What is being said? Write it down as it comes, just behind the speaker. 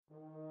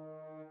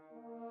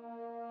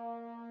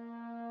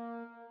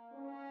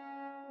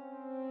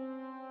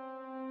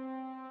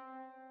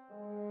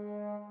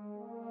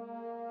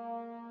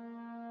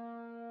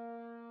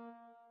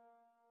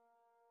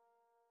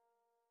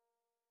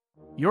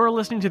You're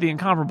listening to the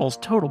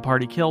Incomparables Total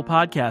Party Kill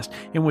podcast,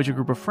 in which a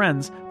group of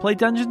friends play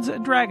Dungeons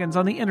and Dragons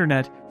on the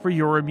internet for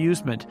your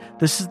amusement.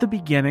 This is the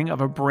beginning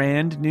of a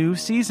brand new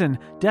season,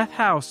 Death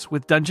House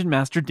with Dungeon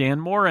Master Dan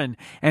Morin,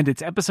 and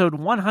it's episode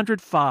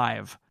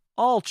 105.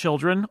 All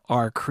children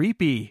are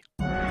creepy.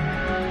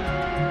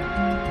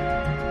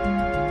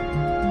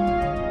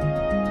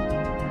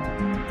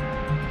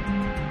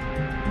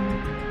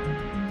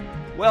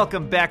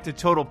 Welcome back to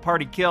Total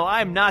Party Kill.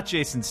 I'm not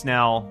Jason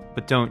Snell,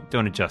 but don't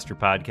adjust your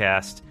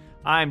podcast.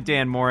 I'm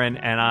Dan Morin,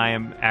 and I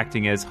am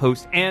acting as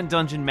host and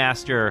dungeon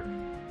master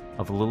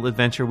of a little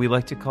adventure we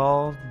like to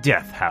call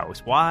Death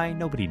House. Why?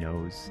 Nobody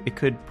knows. It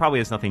probably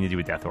has nothing to do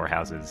with death or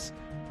houses.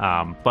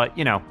 But,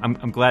 you know,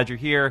 I'm glad you're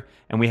here,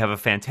 and we have a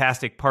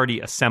fantastic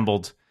party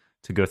assembled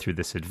to go through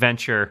this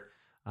adventure.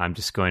 I'm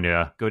just going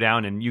to go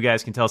down, and you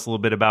guys can tell us a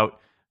little bit about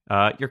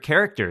your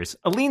characters.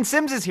 Aline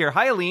Sims is here.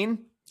 Hi, Aline.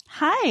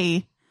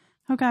 Hi.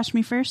 Oh gosh,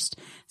 me first.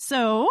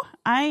 So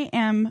I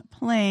am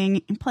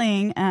playing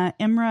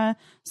Imra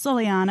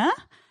Soliana,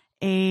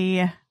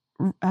 a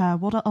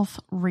Wold Elf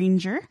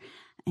Ranger,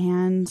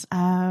 and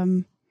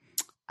I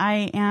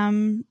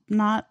am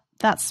not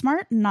that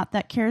smart and not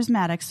that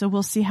charismatic. So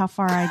we'll see how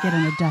far I get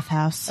in a death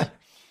house.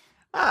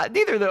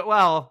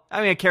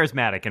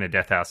 Charismatic in a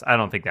death house, I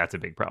don't think that's a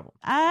big problem.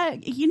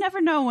 You never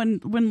know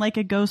when like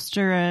a ghost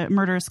or a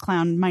murderous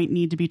clown might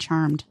need to be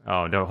charmed.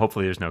 Oh, no,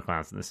 hopefully there's no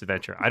clowns in this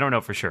adventure. I don't know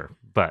for sure,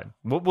 but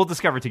we'll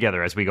discover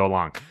together as we go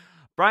along.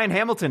 Brian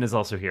Hamilton is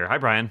also here. Hi,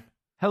 Brian.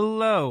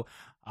 Hello.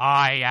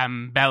 I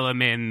am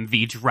Bellamin,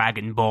 the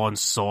Dragonborn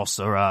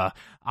Sorcerer.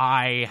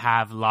 I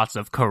have lots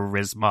of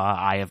charisma.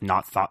 I have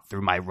not thought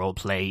through my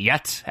roleplay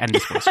yet, and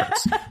this voice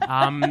hurts.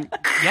 I'm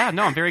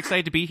very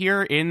excited to be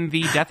here in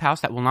the death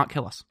house that will not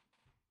kill us.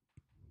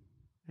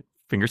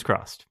 Fingers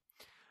crossed.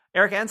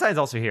 Erica Ensign's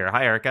also here.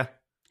 Hi, Erica.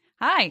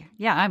 Hi.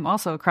 Yeah, I'm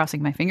also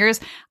crossing my fingers.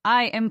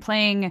 I am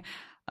playing...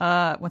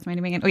 what's my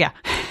name again? Oh, yeah.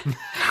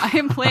 I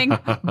am playing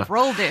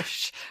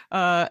Broldish,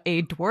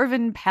 a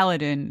dwarven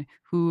paladin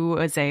who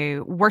is a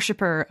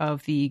worshiper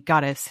of the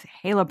goddess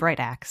Hela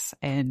Brightaxe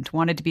and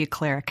wanted to be a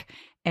cleric.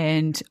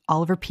 And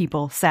all of her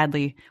people,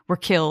 sadly, were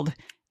killed.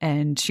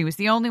 And she was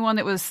the only one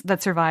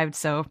that survived,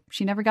 so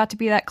she never got to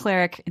be that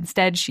cleric.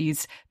 Instead,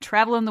 she's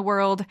traveling the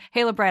world.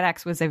 Hela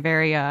Brightaxe was a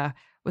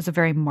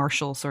very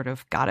martial sort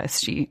of goddess.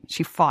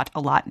 She fought a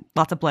lot,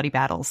 lots of bloody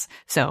battles.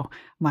 So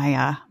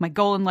my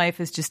goal in life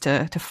is just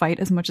to fight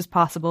as much as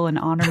possible and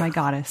honor my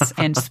goddess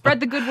and spread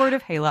the good word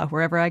of Hela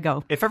wherever I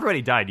go. If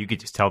everybody died, you could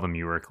just tell them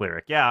you were a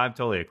cleric. Yeah, I'm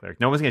totally a cleric.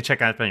 No one's going to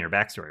check out on your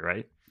backstory,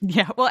 right?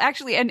 Yeah, well,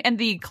 actually, and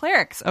the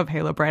clerics of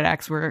Hela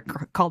Brightaxe were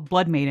called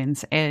Blood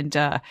Maidens, and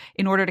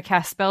in order to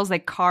cast spells, they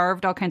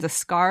carved all kinds of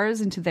scars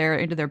into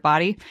their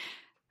body.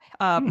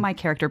 My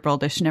character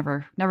Broldish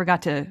never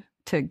got to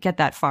get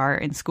that far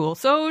in school,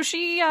 so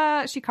she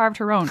carved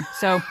her own.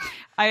 So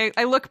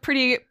I look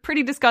pretty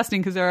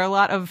disgusting because there are a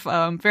lot of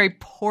very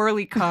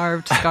poorly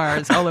carved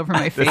scars all over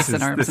my face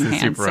and arms and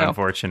hands. This is super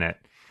unfortunate.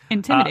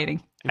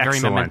 Intimidating. Very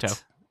memento.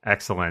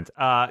 Excellent.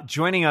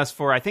 Joining us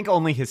for, I think,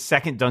 only his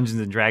second Dungeons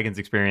and Dragons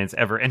experience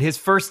ever and his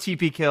first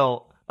TP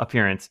Kill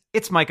appearance,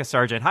 it's Micah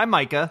Sargent. Hi,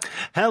 Micah.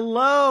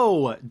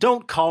 Hello.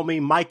 Don't call me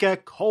Micah.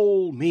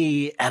 Call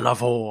me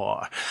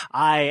Elevor.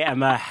 I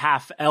am a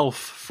half-elf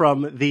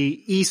from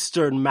the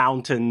Eastern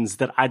Mountains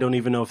that I don't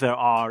even know if there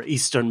are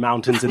Eastern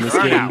Mountains in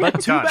this game, but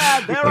too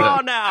bad there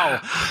are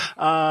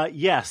now.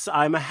 Yes,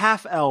 I'm a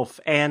half-elf,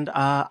 and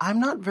I'm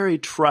not very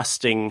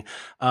trusting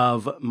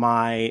of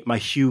my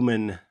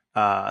human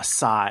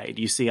side.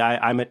 You see,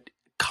 I'm at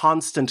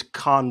constant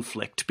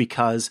conflict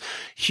because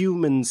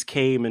humans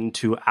came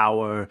into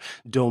our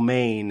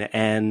domain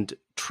and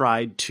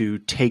tried to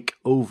take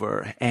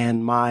over,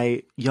 and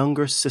my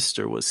younger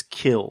sister was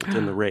killed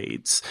in the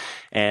raids.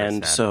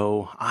 And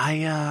so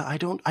I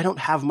don't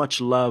have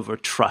much love or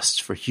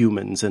trust for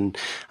humans, and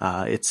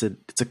it's a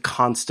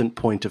constant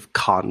point of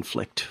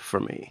conflict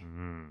for me.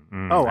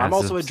 I'm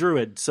also a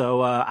druid,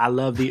 so I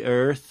love the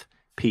earth.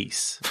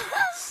 Peace.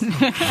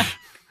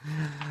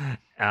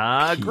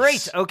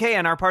 Great. Okay,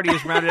 and our party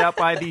is rounded out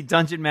by the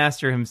Dungeon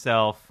Master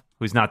himself,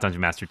 who's not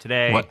Dungeon Master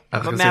today, what?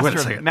 but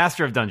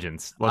Master of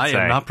Dungeons. I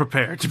am not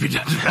prepared to be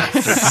Dungeon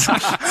Master.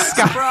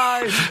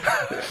 Surprise!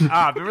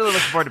 I've been really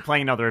looking forward to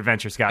playing another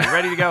adventure, Scott. You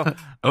ready to go?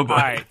 Oh, boy. All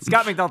right,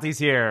 Scott McNulty's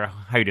here.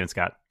 How you doing,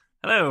 Scott?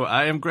 Hello,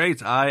 I am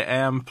great. I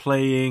am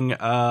playing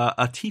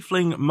a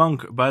tiefling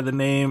monk by the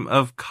name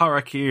of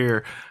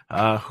Karakir,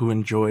 who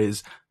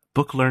enjoys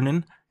book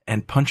learning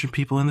and punching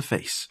people in the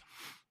face.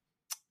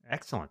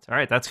 Excellent. All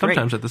right, that's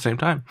Sometimes great. at the same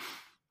time.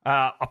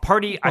 A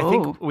party, I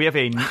think we have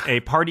a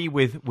party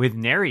with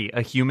Neri,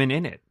 a human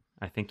in it.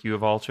 I think you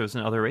have all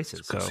chosen other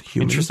races. So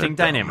interesting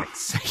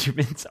dynamics.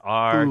 Humans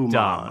are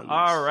dumb.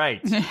 All right.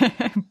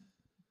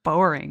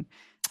 Boring.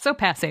 So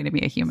passé to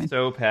be a human.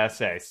 So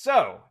passé.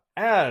 So,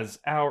 as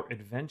our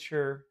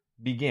adventure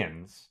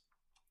begins,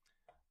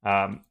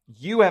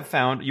 you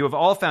have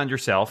all found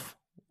yourself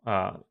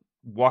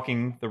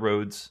walking the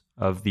roads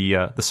of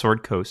the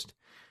Sword Coast.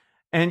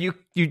 And you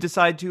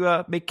decide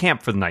to make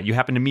camp for the night. You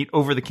happen to meet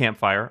over the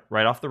campfire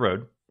right off the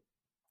road.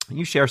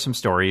 You share some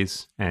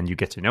stories, and you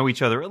get to know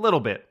each other a little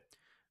bit.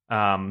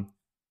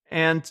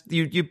 And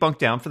you bunk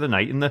down for the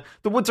night, and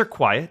the woods are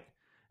quiet,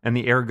 and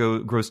the air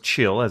grows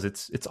chill as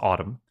it's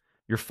autumn.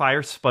 Your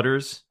fire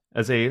sputters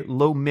as a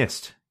low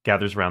mist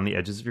gathers around the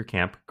edges of your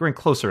camp, growing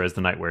closer as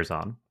the night wears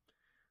on.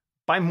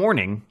 By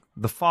morning,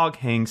 the fog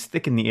hangs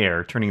thick in the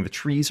air, turning the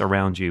trees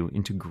around you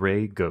into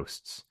gray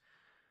ghosts.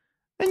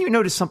 Then you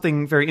notice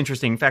something very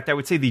interesting. In fact, I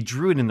would say the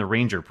druid and the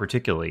ranger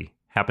particularly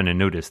happen to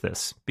notice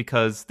this,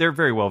 because they're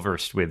very well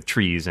versed with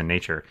trees and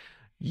nature.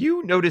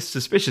 You notice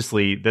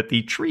suspiciously that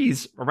the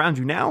trees around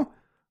you now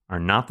are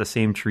not the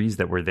same trees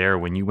that were there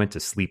when you went to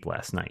sleep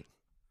last night.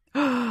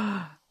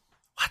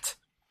 What?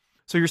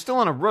 So you're still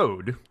on a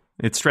road.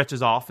 It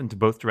stretches off into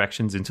both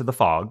directions into the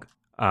fog.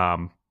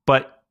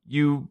 But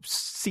you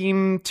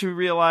seem to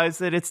realize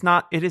that it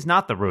is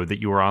not the road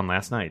that you were on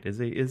last night. It's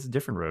a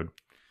different road.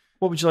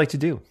 What would you like to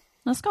do?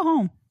 Let's go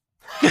home.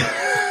 Well,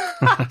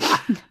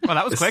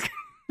 that was quick.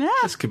 Yeah.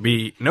 This could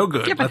be no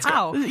good. Yeah, but Let's go.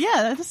 how?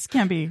 Yeah, this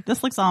can't be.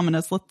 This looks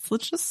ominous.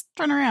 Let's just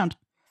turn around.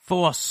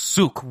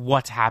 Forsook,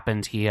 what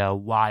happened here?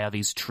 Why are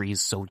these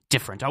trees so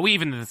different? Are we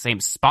even in the same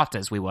spot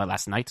as we were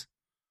last night?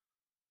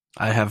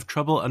 I have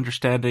trouble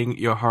understanding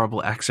your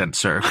horrible accent,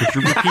 sir. Could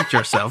you repeat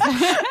yourself?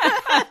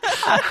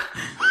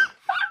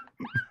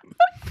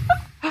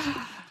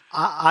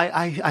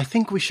 I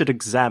think we should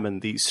examine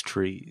these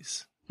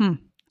trees.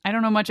 I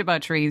don't know much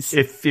about trees.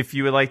 If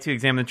you would like to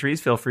examine the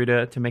trees, feel free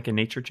to make a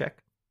nature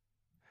check.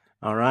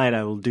 All right,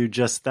 I will do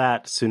just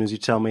that as soon as you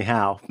tell me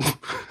how.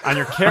 On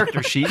your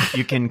character sheet,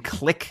 you can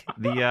click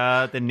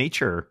the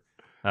nature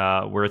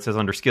where it says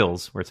under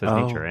skills, where it says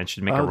nature, and it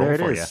should make a roll there it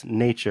for is. you.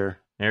 Nature.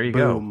 There you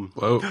Boom.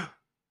 Whoa. go.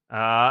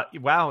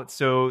 Wow.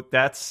 So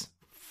that's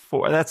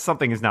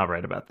something is not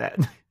right about that.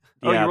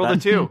 Oh, Yeah, you rolled a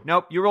that- 2.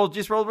 Nope, you rolled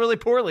really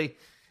poorly.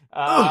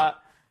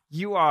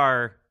 You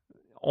are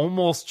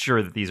almost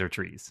sure that these are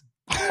trees.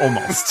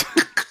 Almost.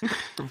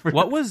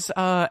 What was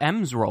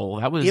M's roll?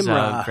 That was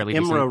Imra. fairly Imra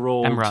decent.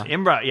 rolled.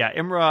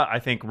 Imra, I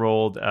think,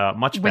 rolled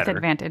much With better.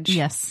 advantage.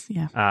 Yes.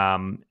 Yeah.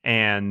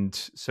 And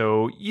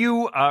so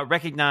you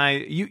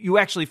recognize, you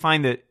actually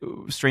find that,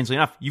 strangely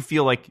enough, you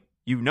feel like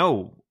you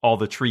know all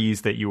the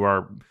trees that you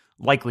are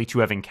likely to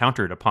have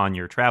encountered upon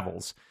your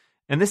travels.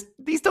 And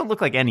these don't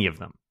look like any of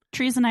them.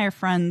 Trees and I are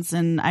friends,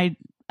 and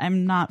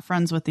I'm not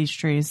friends with these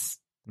trees.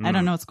 I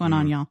don't know what's going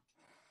on, y'all.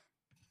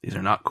 These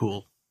are not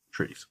cool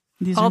trees.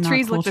 These All are not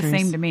trees cool look the trees.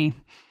 same to me.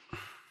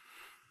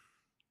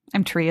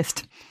 I'm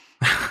treeist.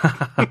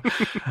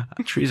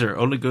 Trees are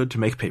only good to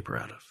make paper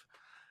out of.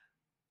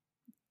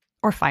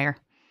 Or fire.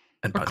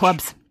 And Or punch.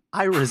 clubs.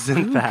 I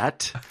resent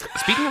that.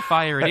 Speaking of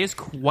fire, it is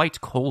quite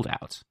cold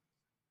out.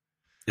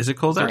 Is it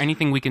cold Is there out?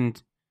 anything we can...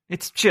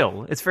 It's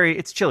chill. It's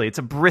chilly. It's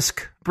a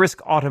brisk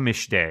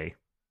autumnish day.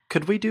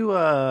 Could we do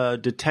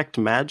detect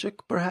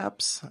magic,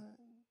 perhaps?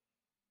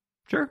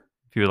 Sure.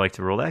 If you would like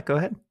to roll that, go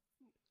ahead.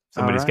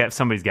 All right.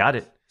 Somebody's got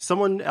it.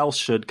 Someone else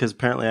should, because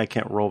apparently I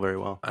can't roll very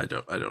well. I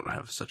don't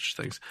have such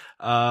things.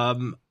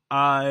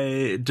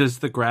 Does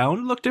the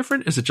ground look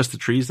different? Is it just the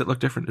trees that look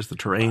different? Is the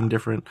terrain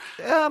different?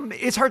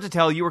 It's hard to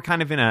tell. You were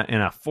kind of in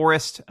a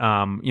forest,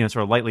 sort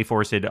of lightly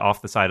forested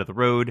off the side of the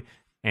road,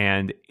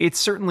 and it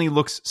certainly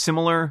looks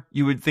similar.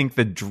 You would think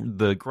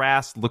the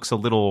grass looks a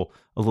little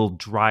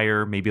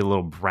drier, maybe a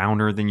little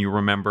browner than you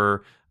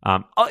remember.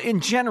 In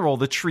general,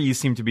 the trees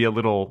seem to be a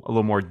little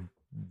more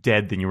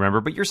dead than you remember,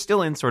 but you're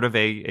still in sort of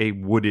a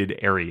wooded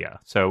area.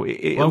 So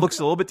it looks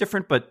a little bit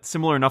different, but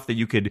similar enough that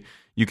you could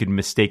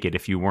mistake it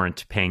if you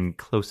weren't paying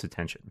close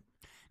attention.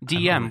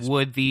 DM,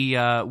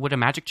 would a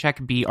magic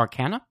check be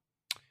Arcana?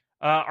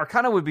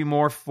 Arcana would be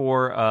more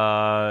for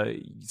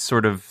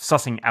sort of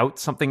sussing out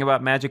something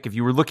about magic. If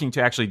you were looking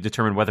to actually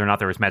determine whether or not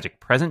there was magic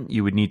present,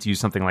 you would need to use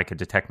something like a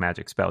detect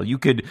magic spell. You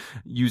could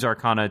use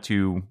Arcana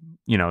to,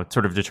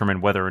 sort of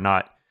determine whether or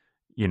not,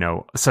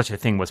 such a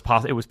thing was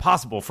possible. It was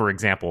possible, for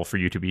example, for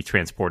you to be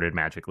transported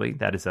magically.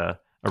 That is a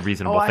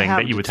reasonable I thing have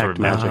that you would sort of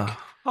detect know. magic.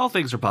 All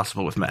things are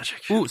possible with magic.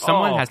 Ooh,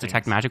 someone All has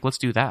detect things. magic. Let's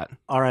do that.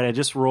 All right, I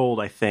just rolled,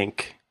 I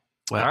think.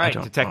 Well, All I right,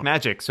 don't detect know.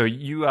 magic. So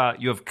you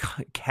have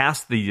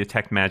cast the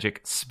detect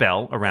magic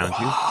spell around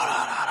you.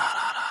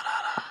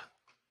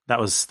 That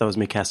was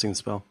me casting the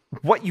spell.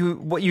 What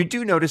you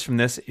do notice from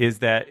this is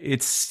that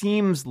it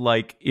seems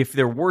like if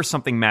there were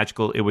something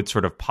magical, it would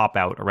sort of pop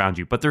out around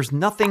you. But there's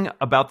nothing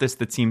about this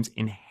that seems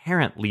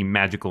inherently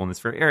magical in this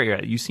very area.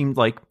 You seemed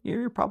like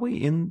you're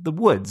probably in the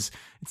woods.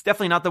 It's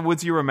definitely not the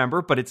woods you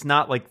remember, but it's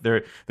not like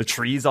the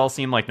trees all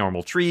seem like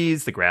normal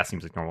trees. The grass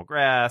seems like normal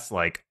grass.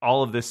 Like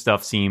all of this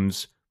stuff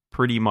seems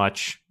pretty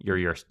much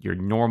your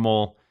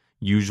normal,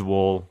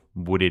 usual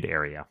wooded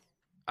area.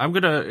 I'm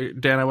gonna,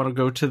 Dan. I want to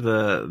go to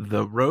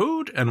the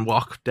road and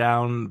walk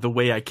down the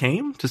way I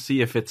came to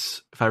see if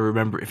it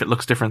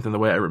looks different than the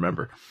way I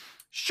remember.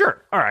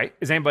 Sure. All right.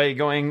 Is anybody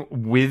going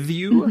with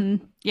you?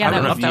 Mm-hmm. Yeah, I that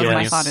don't was know if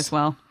my yes. thought as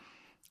well.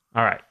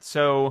 All right.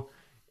 So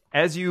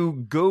as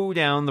you go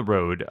down the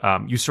road,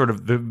 you sort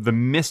of the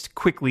mist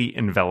quickly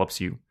envelops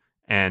you,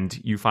 and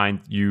you find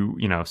you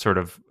sort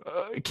of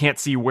can't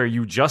see where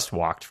you just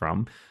walked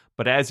from.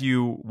 But as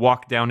you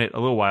walk down it a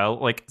little while,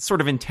 like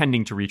sort of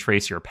intending to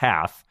retrace your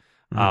path,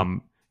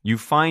 you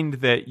find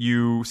that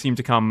you seem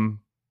to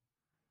come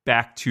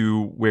back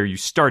to where you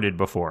started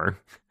before.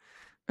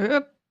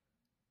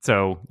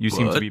 So you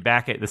seem to be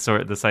back at the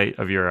site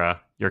of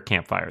your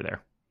campfire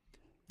there.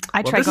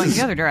 I tried going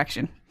the other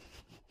direction.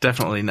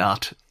 Definitely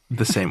not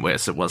the same way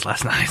as it was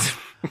last night.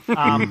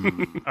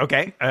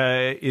 Okay.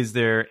 Is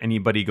there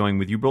anybody going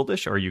with you,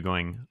 Broldish, or are you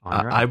going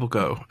on your own? I will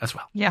go as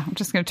well. Yeah, I'm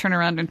just going to turn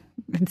around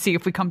and see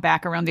if we come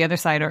back around the other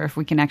side or if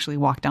we can actually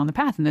walk down the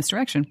path in this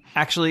direction.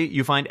 Actually,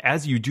 you find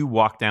as you do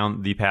walk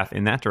down the path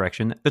in that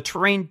direction, the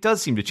terrain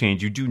does seem to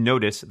change. You do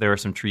notice there are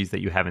some trees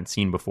that you haven't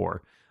seen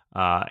before,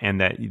 and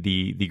that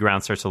the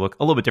ground starts to look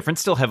a little bit different.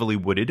 Still heavily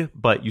wooded,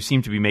 but you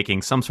seem to be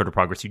making some sort of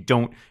progress. You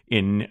don't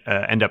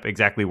end up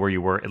exactly where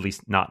you were, at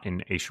least not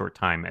in a short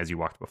time as you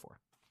walked before.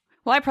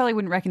 Well, I probably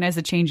wouldn't recognize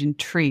the change in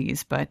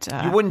trees, but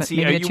you wouldn't see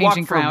maybe the change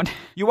in ground.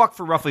 You walk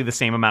for roughly the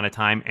same amount of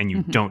time, and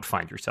you don't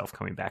find yourself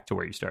coming back to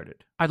where you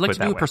started. I'd like to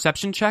do a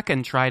perception check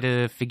and try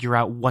to figure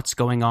out what's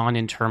going on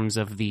in terms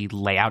of the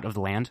layout of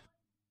the land.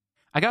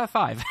 I got a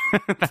 5.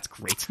 That's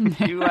great.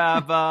 You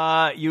have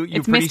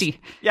It's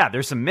misty. Yeah,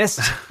 there's some mist.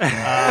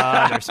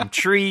 There's some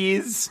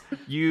trees.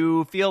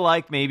 You feel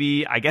like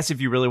maybe, I guess,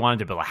 if you really wanted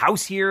to build a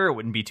house here, it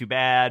wouldn't be too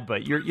bad.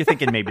 But you're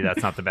thinking maybe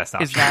that's not the best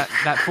option. Is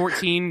that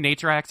 14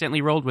 nature I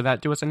accidentally rolled? Would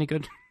that do us any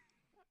good?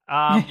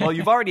 Well,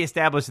 you've already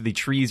established that the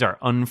trees are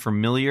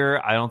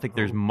unfamiliar. I don't think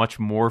there's much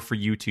more for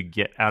you to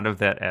get out of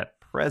that at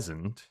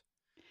present.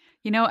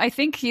 You know, I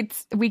think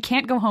we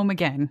can't go home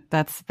again.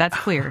 That's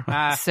clear.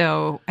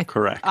 So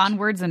correct.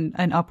 Onwards and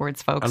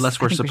upwards, folks. Unless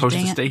we're supposed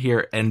to stay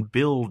here and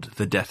build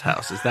the death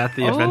house. Is that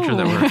the adventure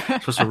that we're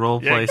supposed to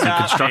role play some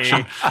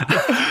construction?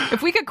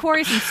 If we could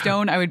quarry some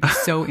stone, I would be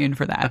so in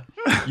for that.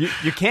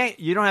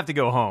 You don't have to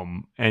go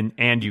home,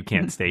 and you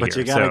can't stay but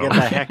here. But you gotta get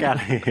the heck out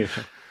of here.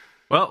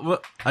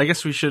 Well, I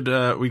guess we should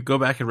we go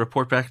back and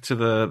report back to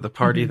the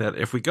party that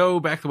if we go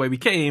back the way we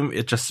came,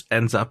 it just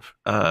ends up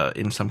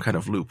in some kind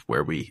of loop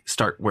where we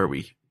start where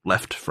we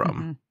left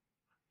from,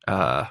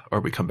 or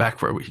we come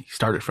back where we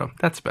started from.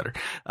 That's better.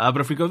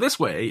 But if we go this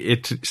way,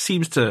 it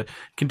seems to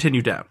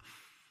continue down.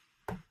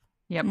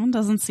 Yep, it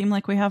doesn't seem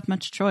like we have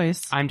much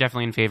choice. I'm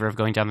definitely in favor of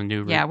going down the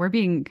new route. Yeah, we're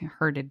being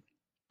herded.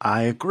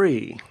 I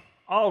agree.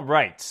 All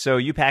right, so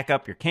you pack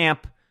up your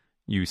camp,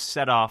 you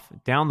set off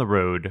down the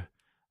road.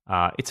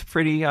 It's a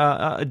pretty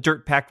a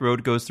dirt-packed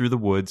road, goes through the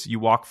woods. You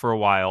walk for a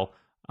while.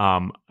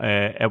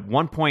 At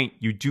one point,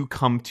 you do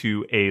come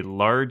to a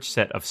large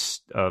set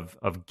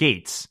of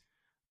gates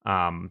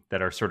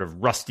that are sort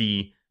of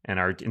rusty and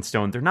are in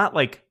stone. They're not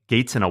like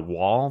gates in a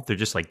wall. They're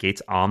just like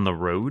gates on the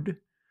road.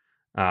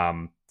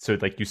 So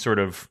like you sort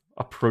of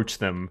approach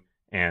them,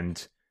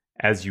 and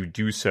as you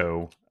do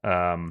so,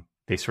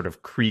 they sort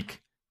of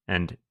creak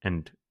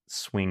and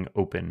swing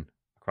open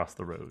across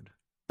the road.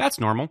 That's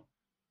normal.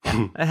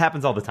 It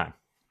happens all the time.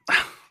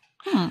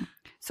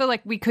 So,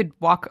 like, we could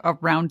walk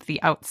around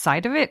the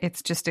outside of it?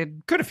 It's just a...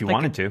 Good if you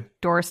wanted to.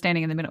 Door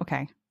standing in the middle.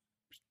 Okay.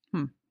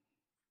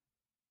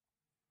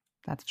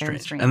 That's very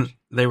strange. And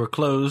they were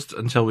closed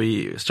until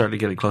we started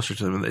getting closer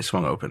to them, and they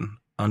swung open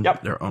on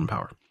their own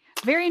power.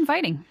 Very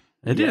inviting.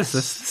 It is.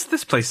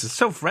 This place is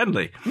so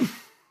friendly.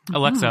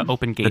 Alexa,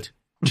 open gate.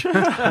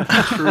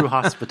 True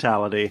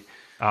hospitality.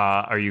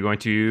 Are you going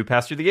to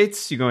pass through the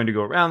gates? You going to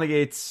go around the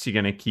gates? You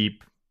going to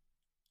keep...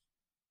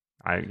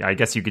 I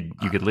guess you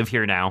could live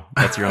here now.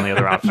 That's your only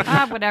other option.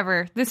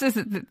 Whatever. This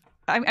is.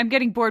 I'm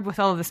getting bored with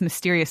all of this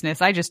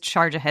mysteriousness. I just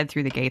charge ahead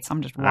through the gates.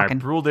 I'm just walking.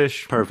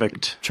 Bruldish.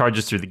 Perfect.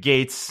 Charges through the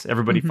gates.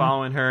 Everybody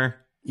following her.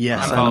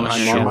 Yes, I'm on my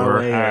way in. All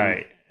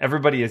right.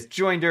 Everybody has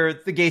joined her.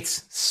 The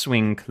gates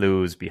swing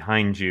closed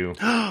behind you.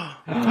 Oh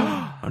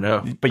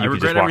no! But you I can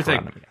just regret walk everything.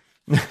 around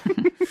them.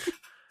 Yeah.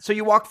 So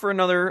you walk for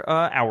another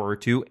hour or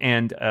two,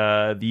 and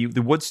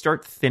the woods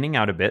start thinning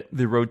out a bit.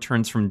 The road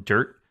turns from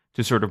dirt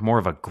to sort of more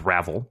of a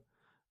gravel.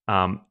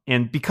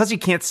 And because you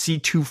can't see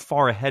too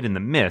far ahead in the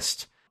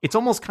mist, it's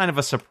almost kind of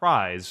a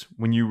surprise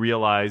when you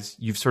realize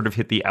you've sort of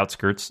hit the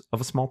outskirts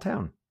of a small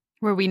town.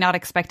 Were we not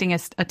expecting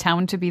a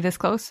town to be this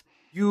close?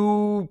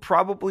 You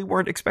probably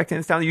weren't expecting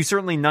this town.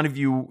 None of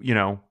you,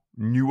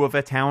 knew of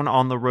a town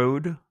on the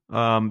road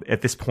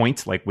at this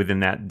point, like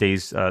within that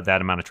day's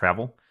that amount of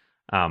travel.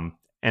 And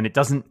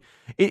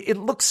it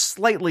looks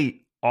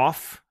slightly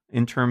off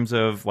in terms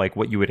of like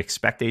what you would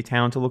expect a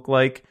town to look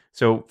like.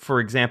 So, for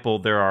example,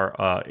 there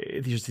are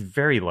these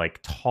very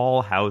like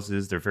tall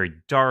houses. They're very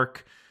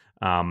dark.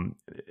 A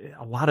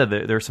lot of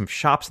there are some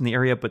shops in the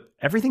area, but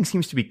everything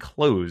seems to be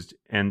closed,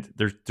 and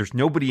there's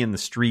nobody in the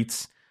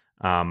streets.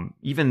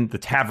 Even the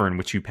tavern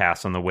which you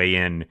pass on the way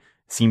in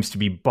seems to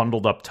be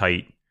bundled up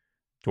tight,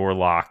 door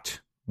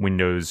locked,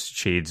 windows,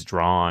 shades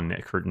drawn,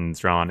 curtains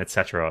drawn,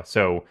 etc.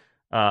 So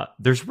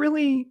it's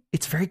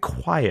very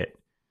quiet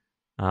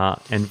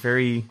and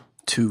very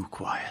too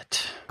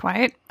quiet.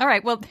 Quiet? All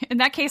right. Well, in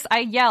that case, I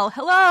yell,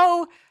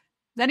 "Hello!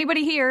 Is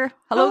anybody here?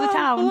 Hello, the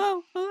town."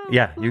 Hello.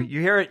 Yeah, you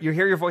hear it. You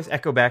hear your voice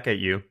echo back at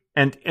you,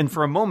 and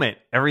for a moment,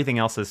 everything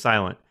else is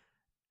silent.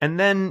 And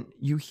then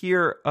you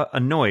hear a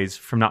noise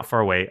from not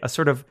far away, a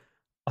sort of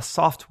a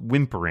soft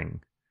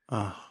whimpering.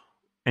 Oh.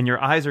 And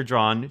your eyes are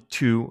drawn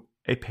to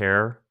a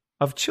pair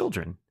of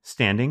children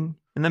standing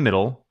in the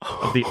middle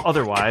of the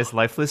otherwise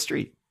lifeless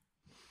street.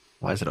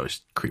 Why is it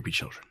always creepy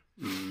children?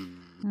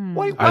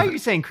 Why are you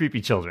saying creepy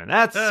children?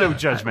 That's so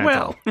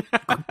judgmental.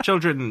 Well,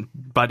 children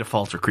by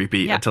default are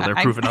creepy Yeah, until they're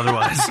I- proven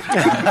otherwise.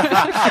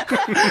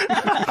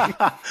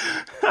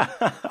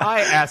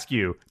 I ask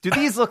you, do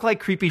these look like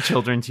creepy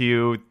children to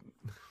you?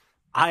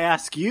 I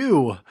ask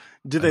you,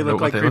 do they don't know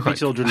look what like they creepy look like.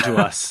 children to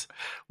us?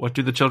 What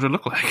do the children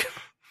look like?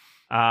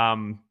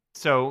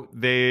 So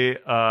there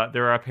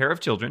are a pair of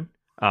children,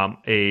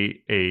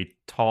 a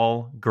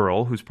tall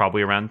girl who's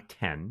probably around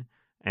 10,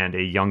 and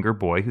a younger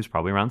boy who's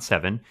probably around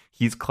 7.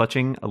 He's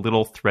clutching a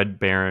little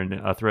threadbare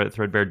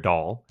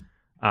doll,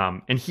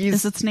 and Is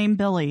he's its name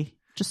Billy?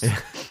 Just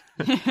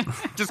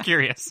Just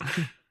curious.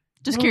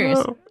 curious.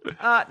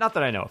 not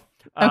that I know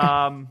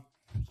of.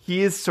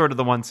 He is sort of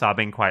the one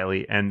sobbing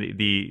quietly, and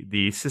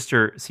the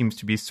sister seems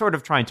to be sort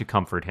of trying to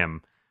comfort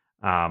him,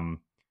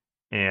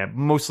 and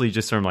mostly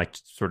just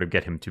sort of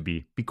get him to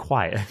be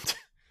quiet.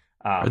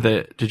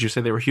 Did you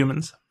say they were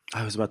humans?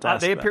 I was about to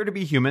ask They that. appear to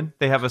be human.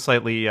 They have a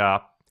slightly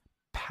a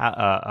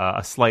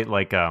slight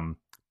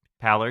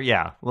pallor,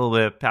 a little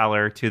bit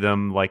pallor to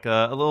them, like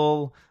a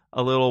little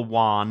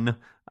wan,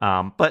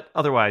 but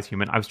otherwise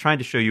human. I was trying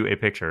to show you a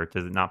picture.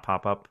 Does it not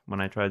pop up when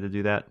I tried to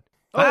do that?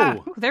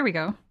 Oh, Ooh, there we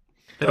go.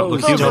 They don't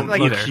look those human don't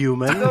look either.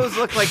 human. Those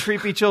look like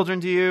creepy children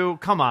to you?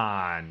 Come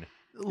on.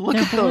 Look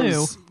They're at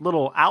those blue.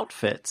 little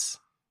outfits.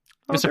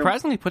 They're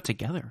surprisingly put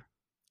together.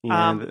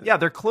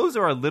 Their clothes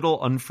are a little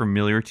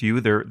unfamiliar to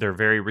you. They're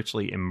very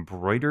richly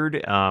embroidered,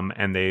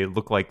 and they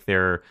look like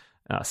they're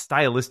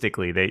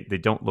stylistically they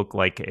don't look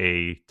like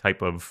a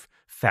type of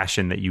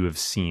fashion that you have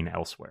seen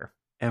elsewhere.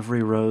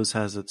 Every rose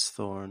has its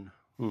thorn.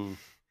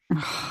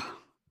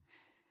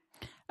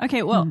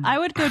 Okay, well, I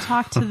would go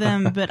talk to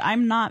them, but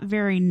I'm not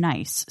very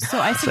nice. So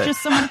I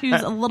suggest someone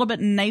who's a little bit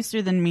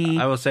nicer than me.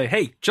 I will say,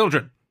 hey,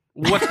 children,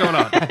 what's going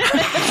on?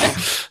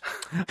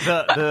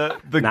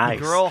 The Nice.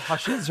 girl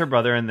hushes her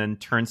brother and then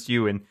turns to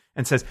you and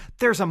says,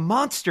 "There's a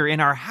monster in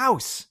our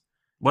house."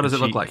 What does it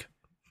She- look like?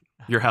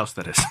 Your house,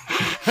 that is.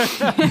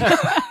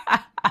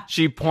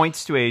 She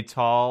points to a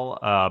tall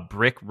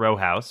brick row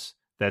house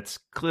that's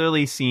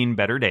clearly seen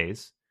better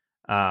days.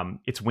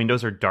 Its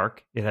windows are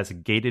dark. It has a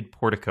gated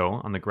portico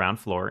on the ground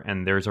floor,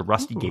 and there's a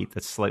rusty gate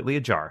that's slightly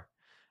ajar.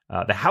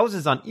 The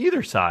houses on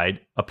either side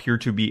appear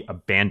to be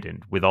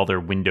abandoned, with all their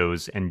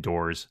windows and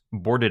doors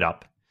boarded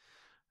up.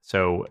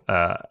 So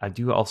I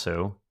do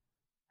also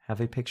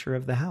have a picture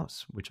of the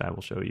house, which I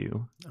will show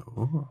you.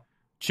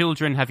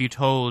 Children, have you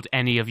told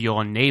any of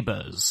your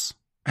neighbors?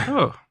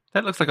 Oh,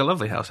 that looks like a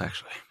lovely house,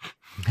 actually.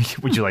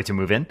 Would you like to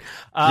move in?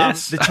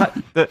 Yes.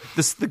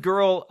 The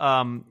girl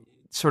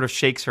sort of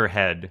shakes her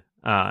head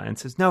and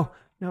says, "No.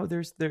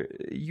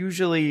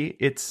 Usually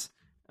it's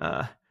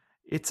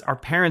our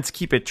parents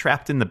keep it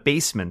trapped in the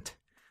basement,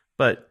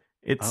 but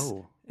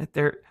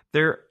they're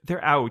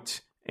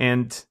out,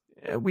 and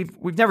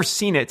we've never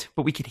seen it,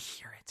 but we could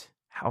hear it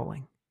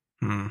howling."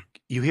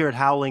 You hear it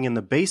howling in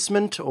the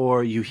basement,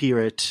 or you hear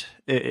it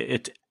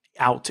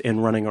out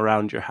and running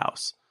around your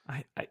house?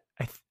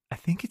 I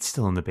think it's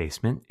still in the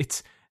basement.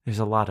 There's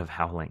a lot of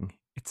howling.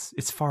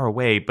 It's far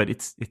away, but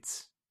it's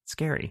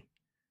scary.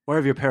 Where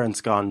have your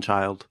parents gone,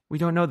 child? We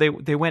don't know.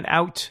 They went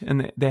out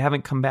and they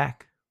haven't come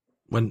back.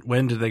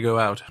 When did they go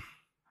out?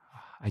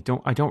 I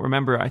don't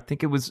remember. I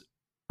think it was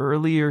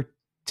earlier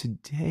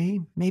today.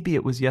 Maybe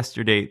it was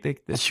yesterday.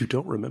 You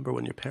don't remember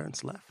when your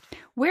parents left?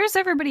 Where's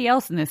everybody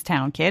else in this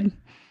town, kid?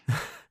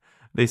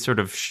 They sort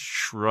of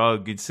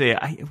shrug and say,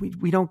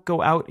 we don't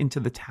go out into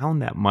the town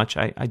that much.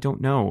 I don't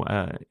know.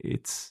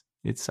 It's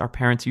our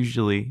parents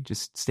usually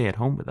just stay at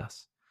home with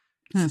us.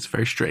 It's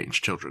very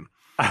strange, children.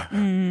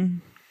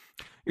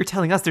 You're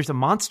telling us there's a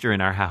monster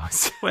in our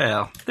house.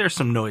 Well, there's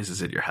some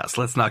noises in your house.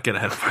 Let's not get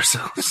ahead of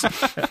ourselves.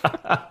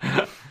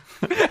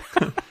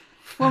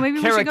 Well, maybe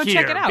we should go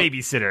check it out.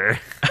 Babysitter.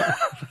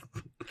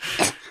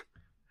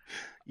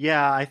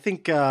 Yeah, I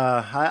think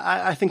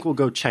I think we'll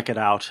go check it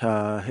out.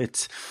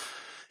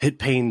 It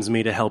pains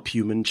me to help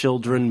human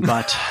children,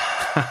 but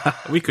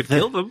We could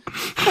kill them.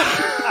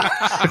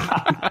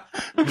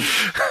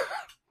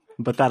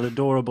 but that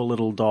adorable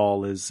little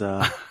doll is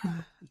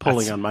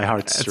pulling on my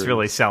heartstrings. That's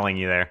really selling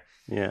you there.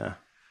 Yeah.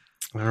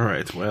 All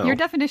right, well. Your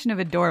definition of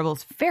adorable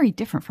is very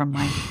different from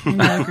mine.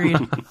 Agreed.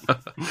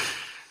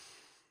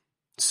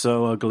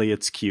 So ugly,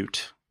 it's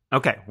cute.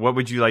 Okay, what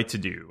would you like to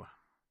do?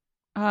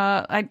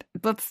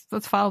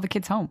 Let's follow the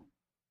kids home,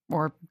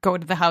 or go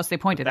to the house they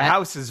pointed The at.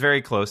 house is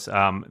very close.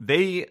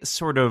 They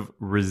sort of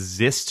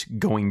resist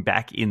going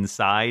back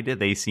inside.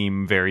 They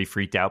seem very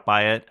freaked out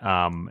by it,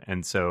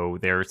 and so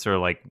they're sort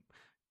of like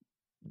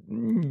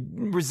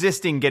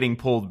resisting getting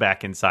pulled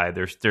back inside.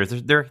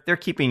 They're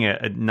keeping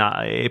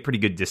a pretty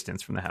good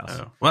distance from the house.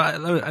 Oh.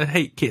 Well,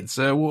 hey, kids,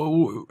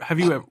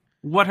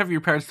 what have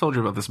your parents told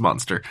you about this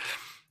monster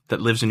that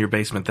lives in your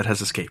basement that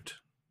has escaped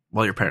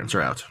while your parents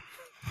are out?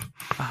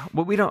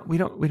 Well, we don't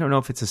know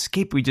if it's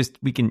escape. We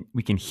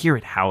can hear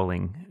it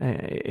howling.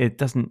 It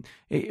doesn't.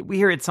 We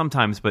hear it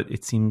sometimes, but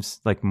it seems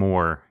like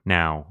more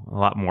now, a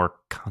lot more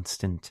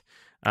constant.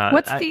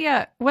 What's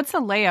the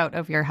layout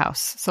of your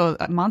house? So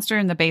a monster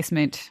in the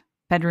basement,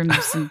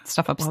 bedrooms and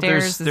stuff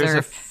upstairs. Well, there's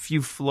a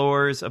few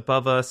floors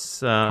above us.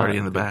 Party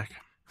in the back.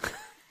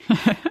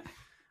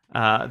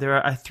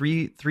 There are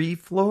three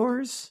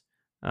floors,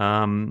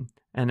 and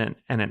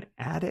an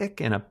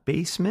attic and a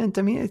basement.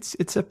 I mean,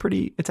 it's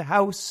a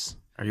house.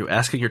 Are you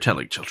asking or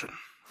telling, children?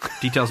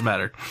 Details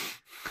matter.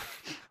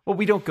 Well,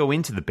 we don't go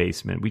into the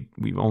basement.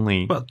 We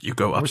only. Well, you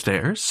go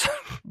upstairs.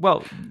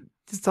 Well,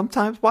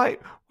 sometimes. Why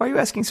are you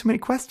asking so many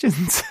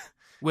questions?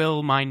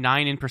 Will my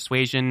 9 in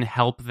persuasion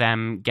help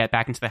them get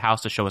back into the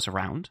house to show us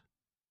around?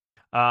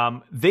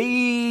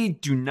 They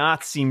do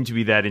not seem to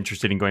be that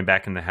interested in going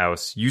back in the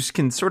house. You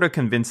can sort of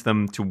convince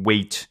them to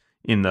wait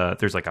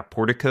there's like a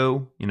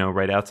portico,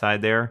 right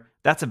outside there.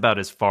 That's about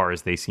as far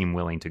as they seem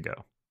willing to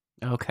go.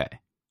 Okay.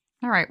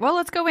 All right. Well,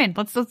 let's go in.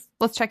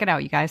 Let's check it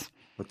out, you guys.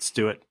 Let's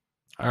do it.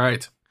 All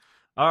right.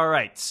 All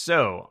right.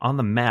 So on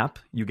the map,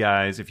 you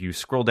guys, if you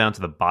scroll down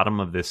to the bottom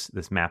of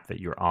this map that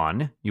you're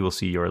on, you will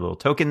see your little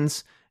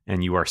tokens,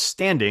 and you are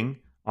standing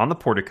on the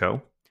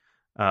portico.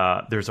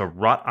 There's a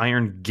wrought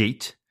iron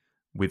gate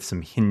with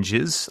some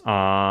hinges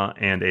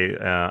and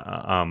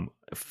a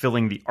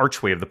filling the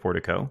archway of the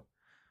portico.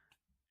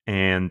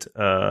 And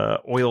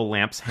oil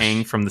lamps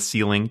hang from the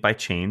ceiling by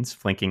chains,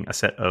 flanking a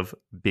set of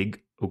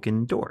big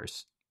oaken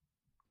doors.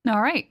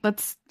 All right.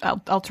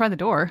 I'll try the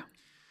door.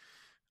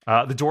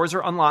 The doors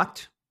are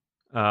unlocked,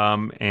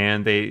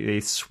 and they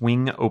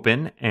swing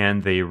open,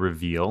 and they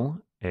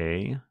reveal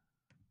a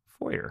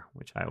foyer,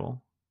 which I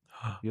will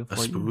reveal for A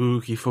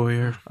spooky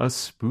foyer. A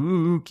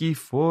spooky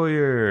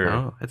foyer.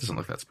 Oh, it doesn't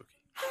look that spooky.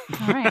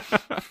 All right.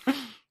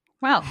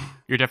 Well,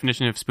 Your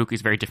definition of spooky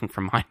is very different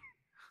from mine.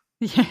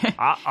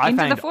 yeah. I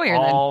Into find the foyer,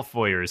 all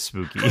foyers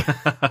spooky.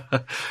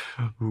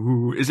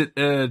 Ooh, is it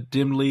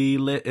dimly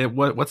lit?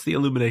 What's the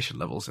illumination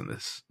levels in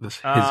this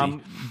hizzy?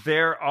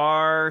 There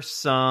are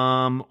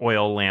some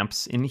oil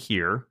lamps in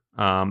here,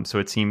 so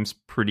it seems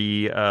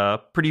pretty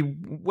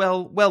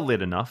well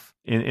lit enough.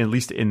 At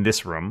least in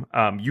this room,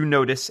 you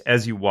notice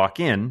as you walk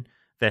in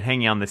that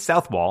hanging on the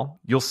south wall,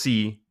 you'll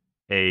see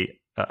a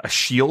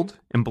shield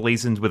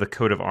emblazoned with a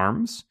coat of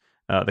arms.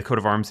 The coat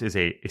of arms is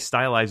a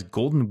stylized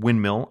golden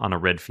windmill on a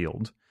red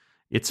field.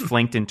 It's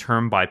flanked in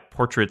turn by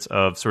portraits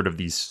of sort of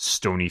these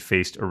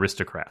stony-faced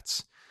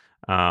aristocrats.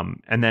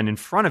 And then in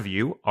front of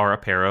you are a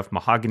pair of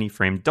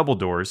mahogany-framed double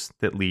doors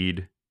that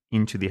lead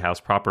into the house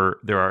proper.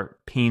 There are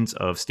panes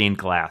of stained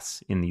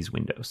glass in these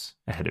windows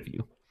ahead of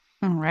you.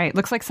 All right.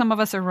 Looks like some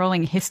of us are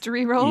rolling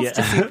history rolls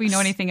to see if we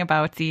know anything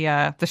about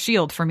the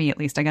shield. For me, at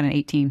least, I got an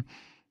 18.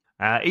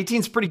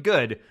 18's pretty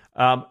good.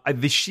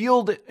 The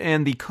shield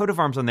and the coat of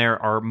arms on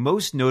there are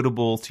most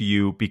notable to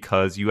you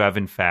because you have,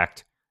 in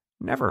fact,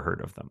 never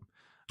heard of them.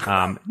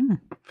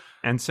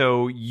 And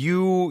so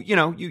you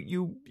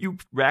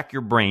rack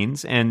your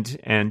brains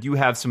and you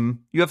have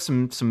some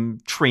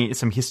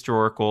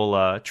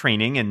historical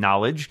training and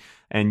knowledge,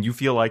 and you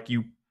feel like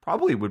you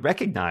probably would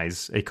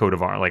recognize a coat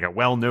of arms, like a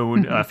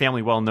well-known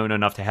family, well-known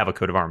enough to have a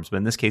coat of arms. But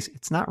in this case,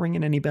 it's not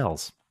ringing any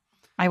bells.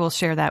 I will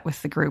share that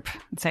with the group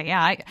and say,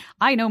 yeah,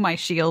 I know my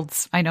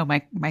shields. I know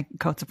my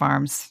coats of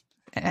arms.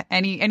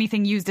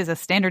 Anything used as a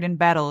standard in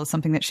battle is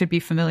something that should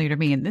be familiar to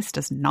me, and this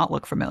does not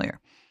look familiar.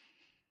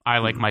 I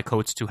like my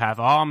coats to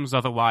have arms,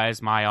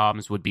 otherwise my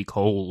arms would be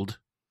cold.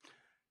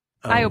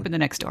 I open the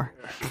next door.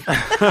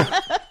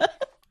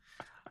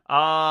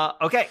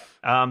 Okay.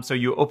 So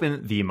you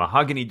open the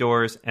mahogany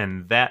doors,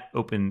 and that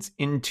opens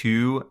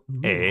into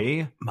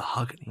a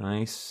Mahogany.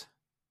 nice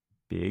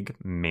big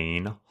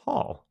main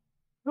hall.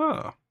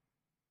 Oh.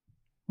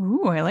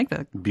 Ooh, I like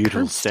the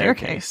Beautiful curved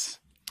staircase.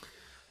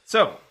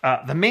 So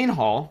the main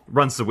hall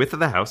runs the width of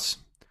the house.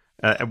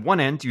 At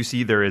one end, you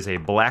see there is a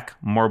black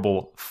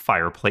marble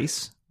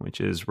fireplace, which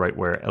is right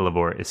where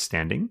Elevor is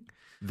standing.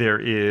 There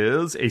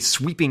is a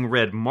sweeping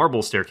red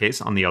marble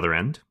staircase on the other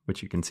end,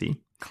 which you can see.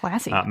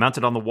 Classy.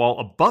 Mounted on the wall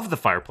above the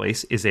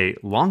fireplace is a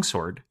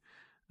longsword.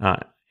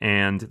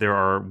 And there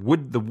are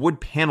the wood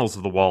panels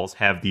of the walls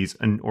have these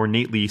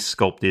ornately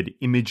sculpted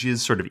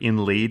images sort of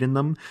inlaid in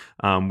them,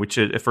 which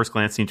at first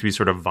glance seem to be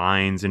sort of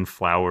vines and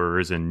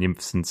flowers and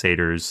nymphs and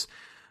satyrs.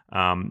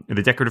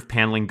 The decorative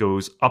paneling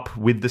goes up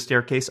with the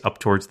staircase up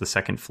towards the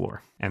second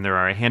floor. And there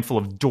are a handful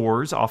of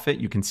doors off it.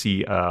 You can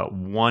see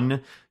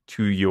one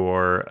to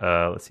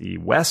your,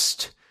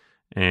 west,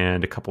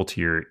 and a couple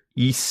to your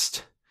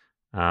east.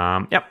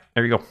 Yep,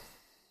 there you go.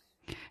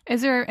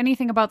 Is there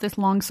anything about this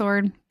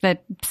longsword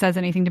that says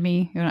anything to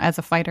me, as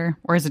a fighter,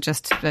 or is it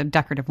just a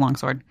decorative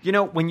longsword?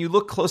 When you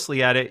look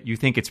closely at it, you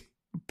think it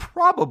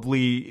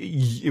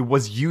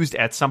was used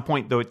at some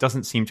point, though it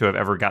doesn't seem to have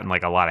ever gotten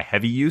like a lot of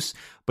heavy use.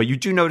 But you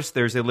do notice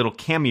there's a little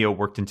cameo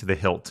worked into the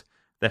hilt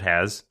that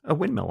has a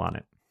windmill on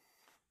it.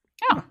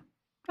 Oh,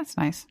 that's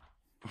nice.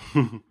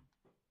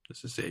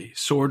 This is a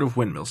sword of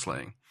windmill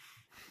slaying.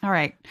 All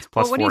right.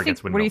 Plus what do you 4 think?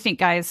 against What do you windmills. think,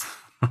 guys?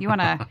 You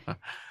want to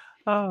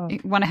You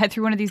want to head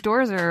through one of these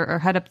doors or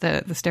head up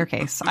the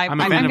staircase? I'm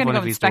a fan of going to one go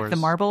of these inspect the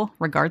doors. marble,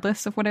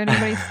 regardless of what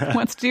anybody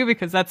wants to do,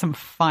 because that's some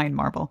fine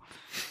marble.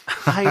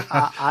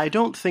 I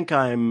don't think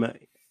I'm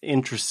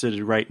interested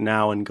right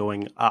now in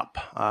going up.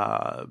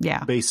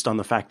 Yeah. Based on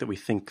the fact that we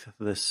think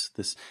this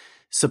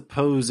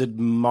supposed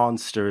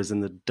monster is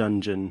in the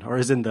dungeon or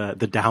is in the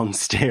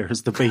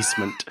downstairs, the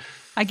basement.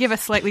 I give a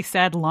slightly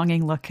sad,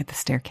 longing look at the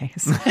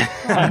staircase.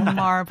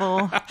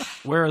 Marble.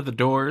 Where are the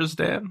doors,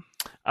 Dan?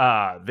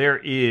 There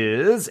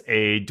is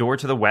a door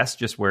to the west,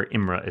 just where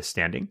Imra is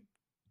standing.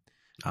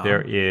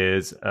 There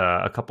is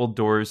a couple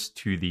doors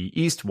to the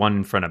east, one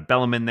in front of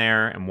Bellamin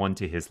there, and one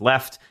to his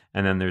left.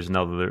 And then there's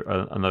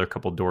another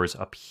couple doors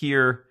up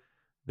here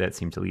that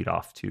seem to lead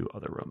off to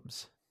other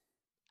rooms.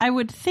 I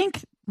would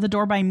think the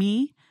door by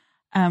me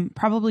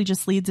probably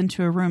just leads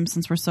into a room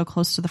since we're so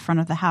close to the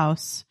front of the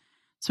house.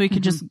 So we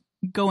could just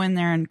go in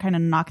there and kind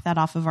of knock that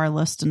off of our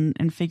list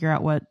and figure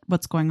out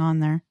what's going on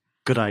there.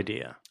 Good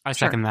idea. I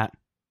second that.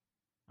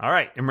 All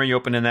right, Imra, you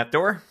opening that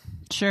door?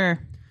 Sure.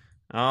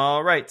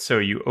 All right, so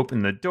you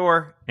open the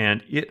door,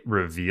 and it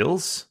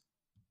reveals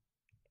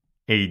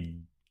a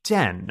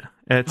den.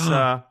 It's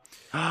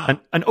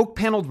an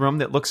oak-paneled room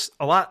that looks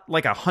a lot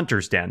like a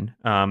hunter's den.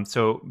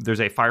 So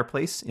there's a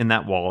fireplace in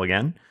that wall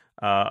again.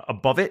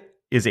 Above it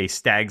is a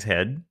stag's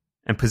head,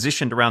 and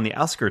positioned around the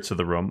outskirts of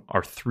the room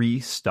are 3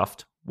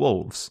 stuffed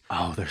wolves.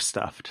 Oh, they're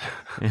stuffed.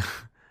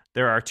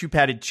 There are 2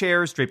 padded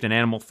chairs draped in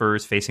animal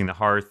furs facing the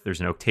hearth.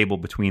 There's an oak table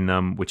between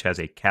them, which has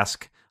a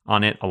cask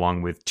on it,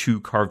 along with 2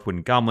 carved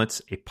wooden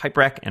gobelets, a pipe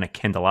rack, and a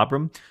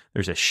candelabrum.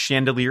 There's a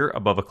chandelier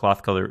above a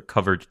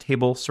cloth-covered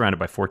table surrounded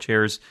by 4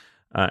 chairs.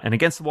 And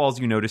against the walls,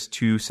 you notice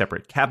 2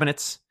 separate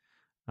cabinets,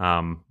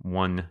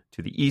 one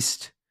to the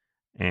east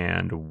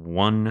and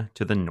one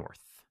to the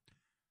north.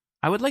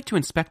 I would like to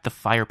inspect the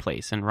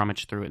fireplace and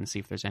rummage through it and see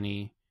if there's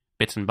any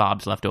bits and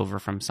bobs left over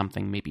from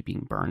something maybe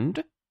being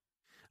burned.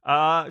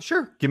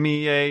 Sure. Give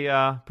me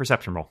a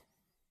perception roll.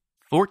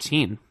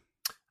 14.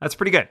 That's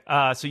pretty good.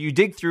 So you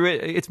dig through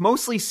it. It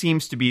mostly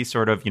seems to be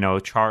sort of,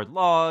 charred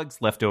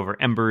logs,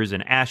 leftover embers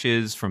and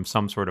ashes from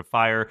some sort of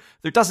fire.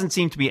 There doesn't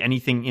seem to be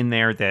anything in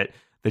there that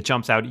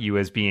jumps out at you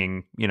as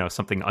being,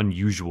 something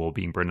unusual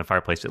being burned in the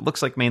fireplace. It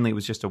looks like mainly it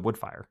was just a wood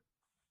fire.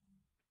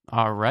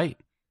 All right.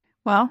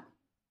 Well,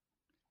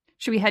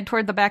 should we head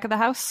toward the back of the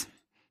house?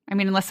 I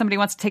mean, unless somebody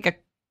wants to take a...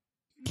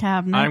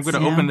 Cabinet. I'm going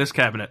to open this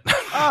cabinet.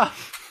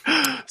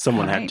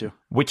 Someone All had right. to.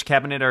 Which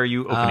cabinet are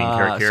you opening,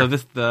 Carrick? So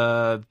this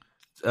the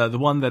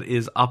one that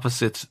is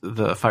opposite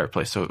the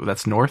fireplace. So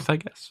that's north, I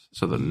guess.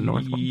 So the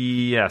north one.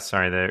 Yeah,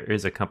 sorry, there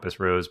is a compass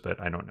rose, but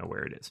I don't know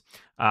where it is.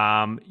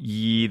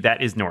 That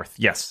is north,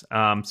 yes.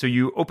 So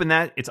you open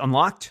that, it's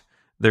unlocked.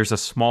 There's a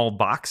small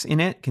box in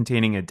it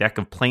containing a deck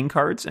of playing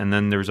cards, and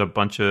then there's a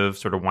bunch of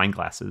sort of wine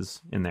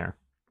glasses in there.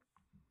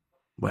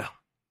 Well,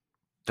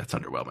 that's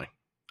underwhelming.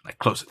 I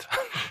close it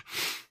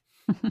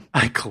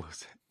I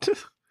close it.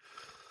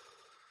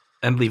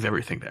 and leave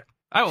everything there.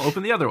 I will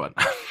open the other one.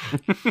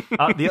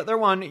 The other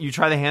one, you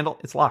try the handle,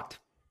 it's locked.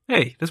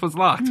 Hey, this one's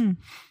locked.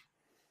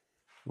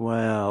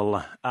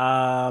 Well,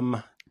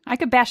 I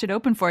could bash it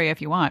open for you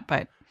if you want,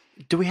 but...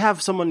 do we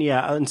have someone?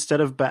 Yeah,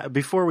 instead of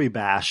before we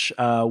bash,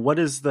 what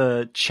is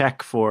the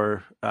check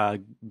for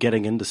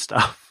getting into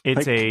stuff?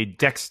 It's a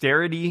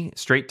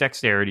straight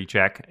dexterity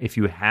check. If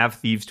you have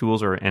thieves'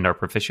 tools and are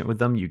proficient with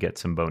them, you get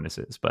some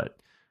bonuses, but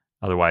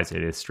otherwise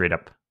it is straight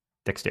up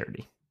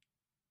dexterity.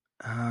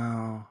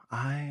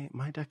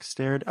 My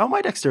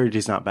dexterity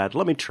is not bad.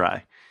 Let me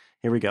try.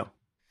 Here we go.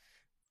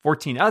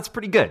 14. Oh, that's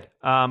pretty good.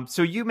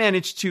 So you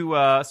managed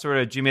to sort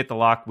of jimmy at the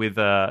lock with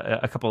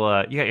a couple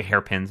of, you got your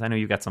hairpins. I know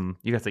you got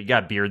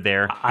a beard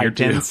there. I Beard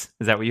do. pins.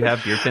 Is that what you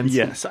have? Beard pins?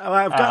 Yes,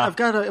 I've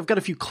got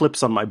a few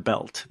clips on my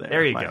belt.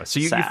 There you my go. So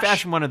you sash.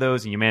 fashion one of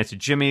those and you manage to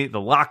jimmy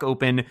the lock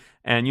open.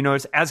 And you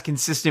notice, as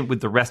consistent with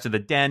the rest of the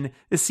den,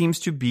 this seems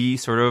to be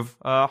sort of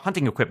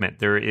hunting equipment.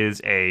 There is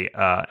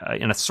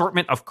an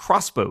assortment of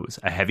crossbows,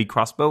 a heavy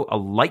crossbow, a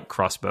light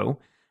crossbow,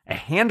 a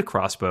hand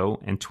crossbow,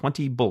 and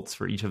 20 bolts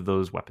for each of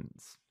those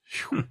weapons.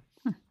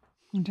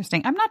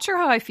 Interesting. I'm not sure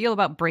how I feel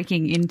about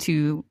breaking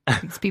into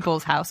these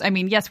people's house. I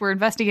mean, yes, we're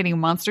investigating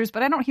monsters,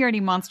 but I don't hear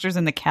any monsters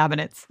in the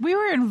cabinets. We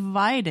were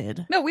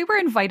invited. No, we were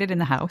invited in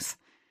the house.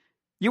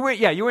 You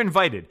were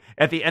invited.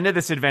 At the end of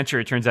this adventure,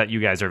 it turns out you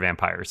guys are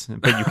vampires,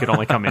 but you could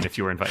only come in if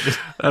you were invited.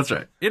 That's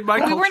right. In my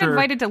We culture, weren't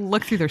invited to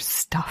look through their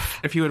stuff.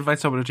 if you invite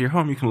someone into your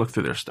home, you can look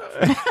through their stuff.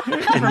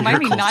 Remind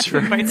me not to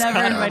invite Never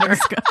Scott. invited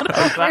Scott.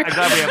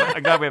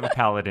 I'm glad we have a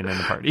paladin in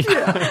the party.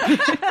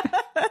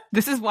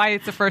 This is why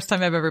it's the first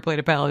time I've ever played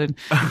a paladin.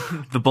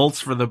 The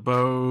bolts for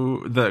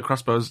the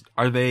crossbows,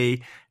 are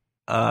they?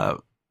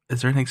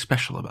 Is there anything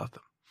special about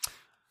them?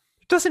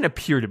 Doesn't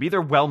appear to be.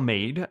 They're well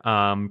made.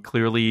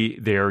 Clearly,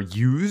 they're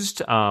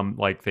used.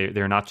 Like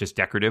they're not just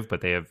decorative,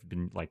 but they have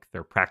been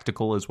they're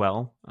practical as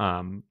well.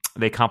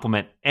 They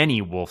complement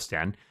any wolf's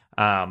den.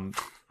 No,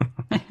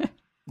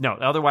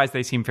 otherwise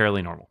they seem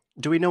fairly normal.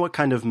 Do we know what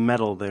kind of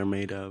metal they're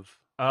made of?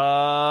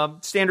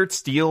 Standard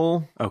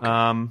steel. Okay.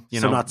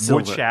 So not wood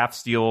silver. shaft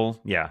steel.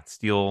 Yeah,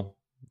 steel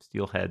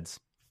heads.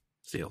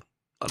 Steal.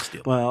 I'll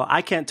steal. Well,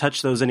 I can't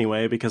touch those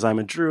anyway because I'm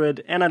a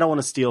druid and I don't want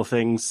to steal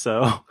things.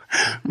 So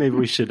maybe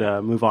we should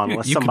move on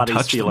unless You can somebody's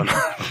touch stealing them.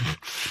 them.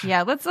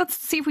 Yeah, let's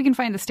see if we can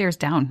find the stairs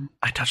down.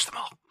 I touched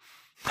them all.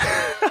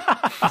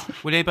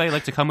 Would anybody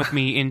like to come with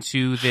me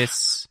into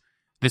this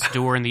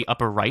door in the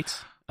upper right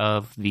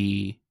of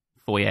the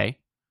foyer?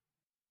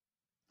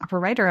 Upper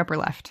right or upper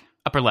left?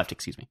 Upper left,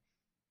 excuse me.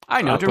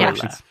 I know Upper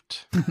directions.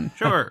 left.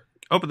 Sure.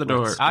 Open the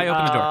door. I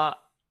open the door.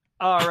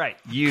 All right,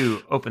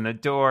 you open the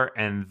door,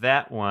 and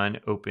that one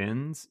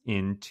opens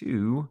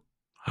into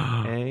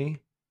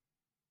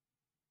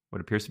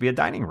what appears to be a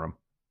dining room.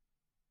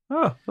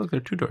 Oh, look, there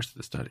are 2 doors to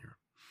this dining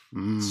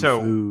room.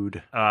 So,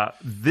 Food.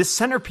 This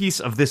centerpiece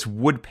of this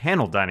wood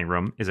panel dining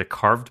room is a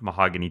carved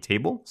mahogany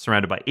table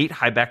surrounded by 8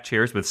 high-back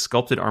chairs with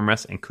sculpted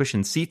armrests and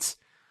cushioned seats.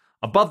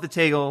 Above the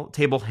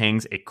table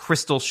hangs a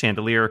crystal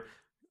chandelier.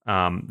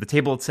 The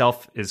table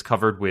itself is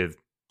covered with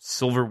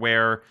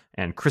silverware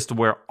and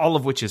crystalware, all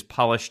of which is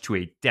polished to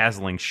a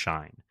dazzling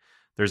shine.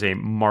 There's a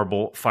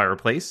marble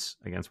fireplace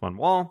against one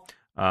wall,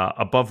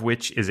 above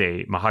which is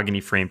a mahogany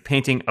framed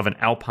painting of an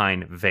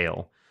alpine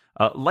vale.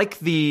 Like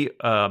the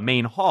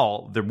main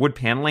hall, the wood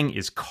paneling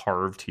is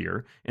carved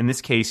here. In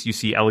this case, you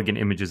see elegant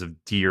images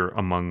of deer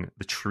among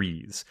the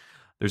trees.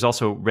 There's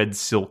also red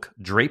silk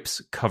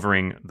drapes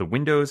covering the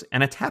windows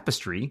and a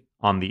tapestry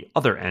on the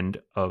other end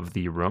of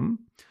the room,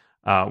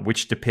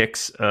 which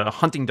depicts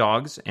hunting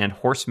dogs and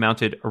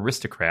horse-mounted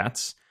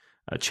aristocrats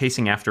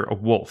chasing after a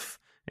wolf.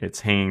 It's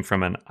hanging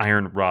from an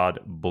iron rod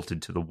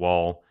bolted to the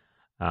wall.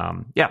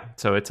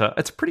 So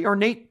it's pretty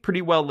ornate,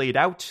 pretty well laid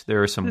out.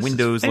 There are some This is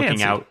windows looking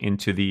fancy. out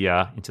into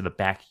the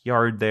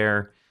backyard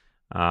there.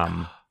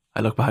 I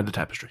look behind the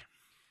tapestry.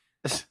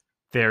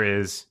 There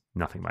is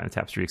nothing behind the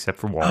tapestry except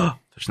for wall.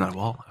 There's not a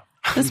wall.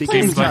 I'm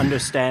beginning to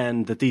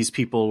understand that these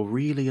people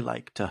really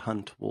like to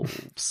hunt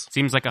wolves.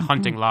 Seems like a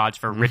hunting lodge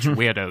for rich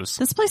weirdos.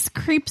 This place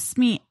creeps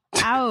me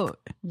out.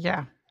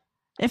 Yeah.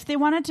 If they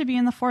wanted to be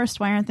in the forest,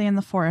 why aren't they in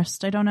the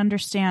forest? I don't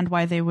understand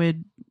why they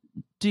would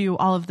do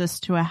all of this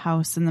to a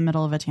house in the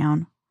middle of a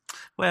town.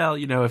 Well,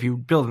 if you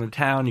build in a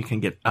town, you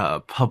can get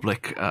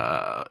public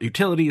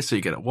utilities, so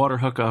you get a water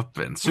hookup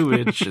and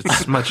sewage.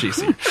 It's much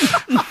easier.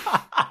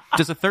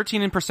 Does a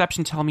 13 in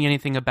perception tell me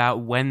anything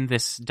about when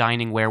this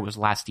dining ware was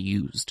last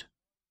used?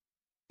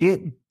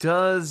 It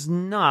does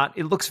not.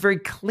 It looks very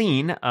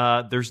clean.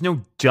 There's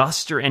no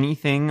dust or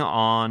anything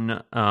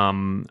on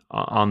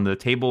the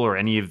table or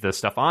any of the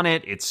stuff on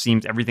it. It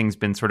seems everything's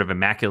been sort of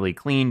immaculately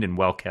cleaned and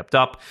well kept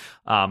up.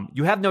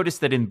 You have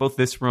noticed that in both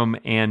this room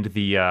and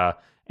the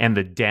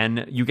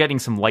den, you're getting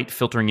some light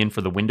filtering in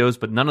for the windows,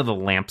 but none of the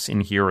lamps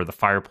in here or the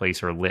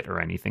fireplace are lit or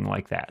anything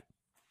like that.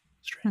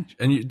 Strange.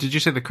 And did you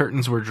say the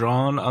curtains were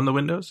drawn on the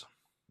windows?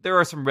 There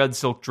are some red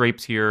silk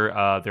drapes here.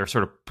 They're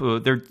sort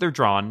of they're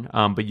drawn,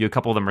 but a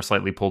couple of them are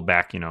slightly pulled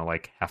back.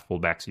 Like half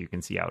pulled back, so you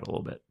can see out a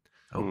little bit.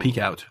 I'll peek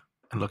out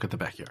and look at the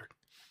backyard.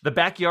 The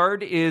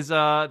backyard is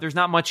there's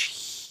not much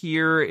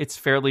here. It's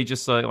fairly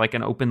just like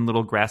an open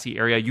little grassy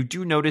area. You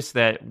do notice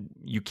that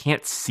you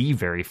can't see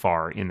very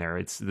far in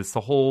there.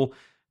 The whole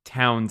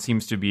town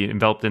seems to be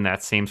enveloped in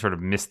that same sort of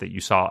mist that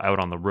you saw out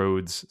on the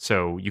roads.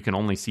 So you can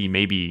only see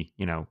maybe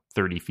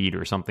 30 feet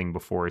or something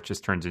before it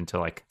just turns into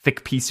like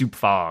thick pea soup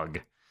fog.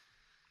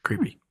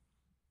 Creepy.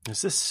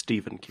 Is this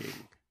Stephen King?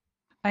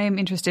 I am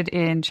interested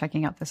in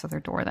checking out this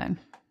other door then.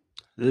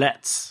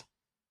 Let's.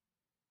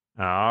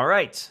 All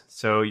right.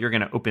 So you're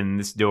going to open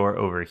this door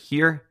over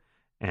here,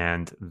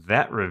 and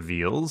that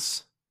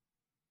reveals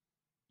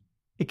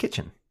a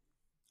kitchen.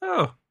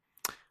 Oh,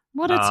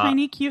 What a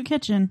tiny, cute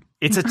kitchen.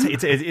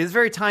 It is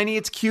very tiny.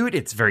 It's cute.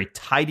 It's very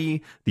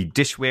tidy. The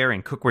dishware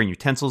and cookware and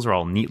utensils are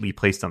all neatly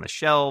placed on the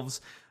shelves.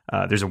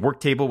 There's a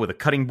work table with a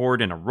cutting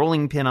board and a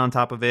rolling pin on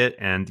top of it,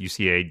 and you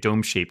see a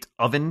dome-shaped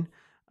oven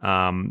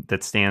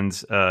that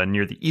stands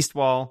near the east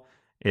wall.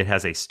 It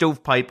has a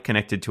stovepipe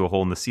connected to a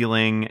hole in the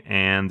ceiling,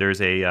 and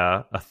there's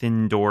a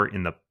thin door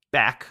in the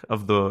back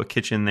of the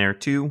kitchen there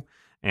too,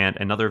 and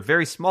another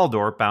very small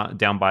door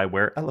down by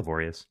where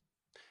Elevor is.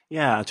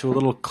 Yeah, to a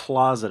little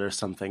closet or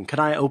something. Can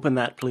I open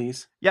that,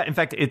 please? Yeah, in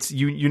fact, it's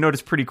you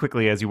notice pretty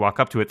quickly as you walk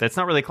up to it that's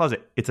not really a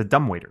closet; it's a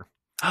dumbwaiter.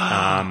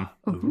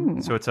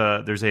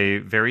 So there's a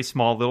very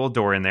small little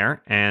door in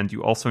there, and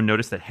you also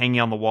notice that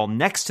hanging on the wall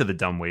next to the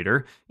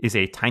dumbwaiter is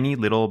a tiny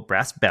little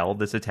brass bell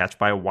that's attached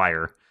by a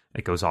wire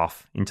that goes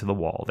off into the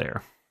wall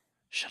there.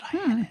 Should I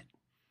hit it?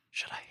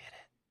 Should I hit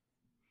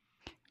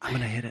it? I'm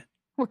gonna hit it.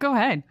 Well, go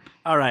ahead.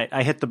 All right,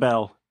 I hit the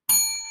bell.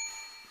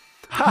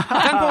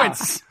 10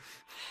 points!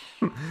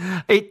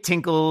 It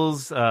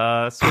tinkles,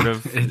 sort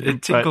of.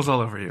 it tinkles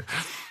all over you.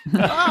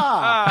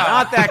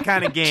 Not that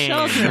kind of game.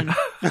 Children.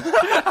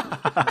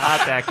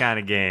 Not that kind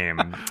of game.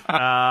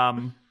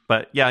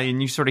 But yeah,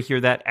 and you sort of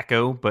hear that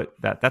echo, but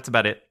that's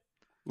about it.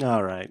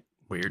 All right.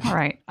 Weird. All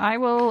right. I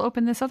will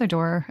open this other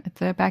door at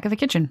the back of the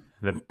kitchen.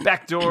 The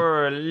back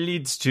door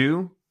leads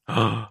to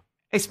a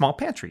small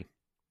pantry.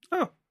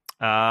 Oh.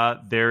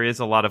 There is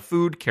a lot of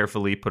food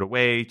carefully put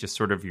away, just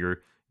sort of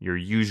your your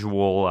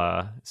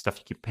usual stuff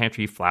you keep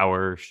pantry,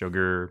 flour,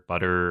 sugar,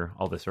 butter,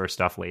 all this sort of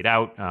stuff laid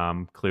out.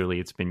 Clearly,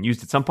 it's been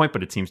used at some point,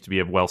 but it seems to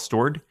be well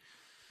stored.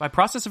 By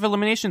process of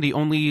elimination, the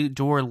only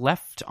door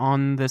left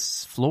on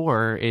this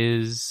floor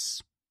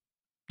is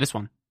this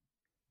one.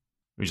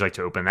 Would you like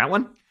to open that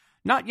one?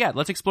 Not yet.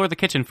 Let's explore the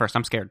kitchen first.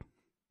 I'm scared.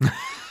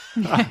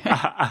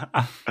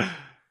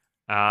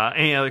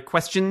 Any other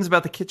questions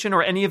about the kitchen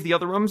or any of the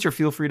other rooms? Or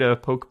feel free to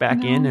poke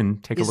back in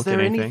and take a look at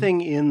anything. Is there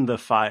anything in the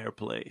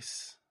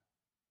fireplace?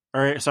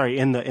 Or sorry,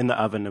 in the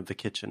oven of the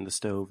kitchen, the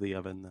stove, the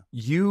oven.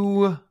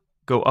 You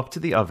go up to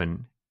the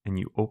oven and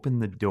you open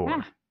the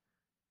door.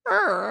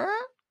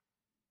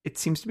 It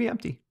seems to be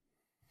empty.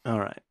 All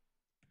right.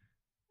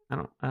 I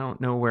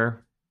don't know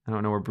where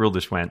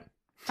Brildish went.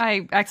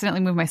 I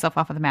accidentally moved myself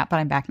off of the map, but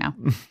I'm back now.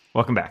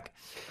 Welcome back.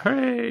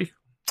 Hey.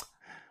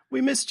 We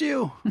missed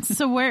you.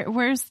 So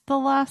where's the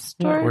last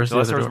door? Yeah, where's So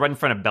the that's other door? right in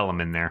front of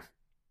Bellamin there.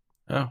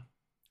 Oh.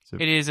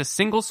 It is a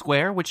single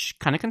square, which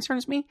kind of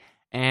concerns me,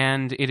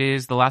 and it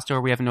is the last door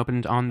we haven't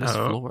opened on this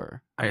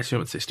floor. I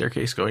assume it's a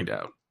staircase going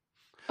down.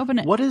 Open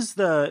it. What is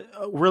the,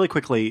 really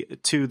quickly,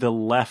 to the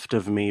left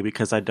of me,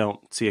 because I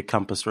don't see a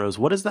compass rose,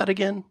 what is that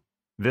again?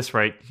 This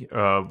right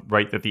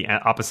at the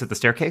opposite the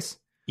staircase?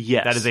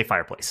 Yes. That is a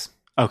fireplace.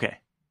 Okay.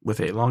 With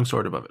a long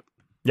sword above it.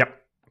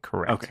 Yep.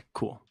 Correct. Okay,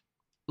 cool.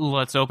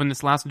 Let's open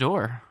this last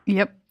door.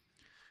 Yep.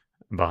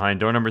 Behind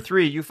door number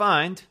 3, you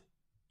find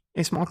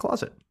a small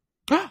closet.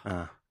 This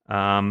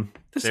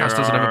house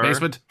doesn't have a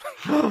basement.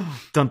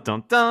 Dun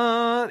dun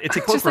dun! It's a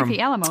Just like cloakroom.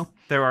 the Alamo.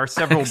 There are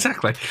several.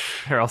 Exactly.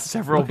 There are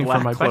several Looking for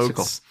black my cloaks.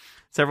 bicycle.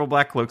 Several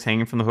black cloaks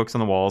hanging from the hooks on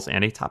the walls,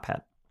 and a top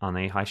hat on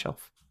a high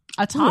shelf.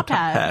 A top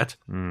hat. Hat.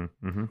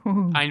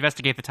 Mm-hmm. I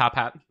investigate the top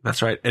hat.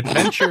 That's right.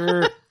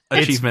 Adventure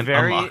achievement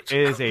unlocked.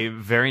 It is a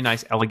very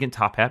nice, elegant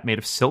top hat made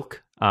of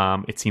silk.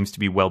 It seems to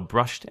be well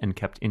brushed and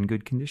kept in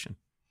good condition.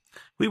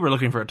 We were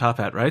looking for a top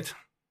hat, right?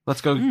 Let's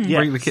go bring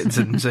yes. the kids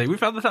in and say, we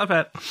found the top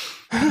hat.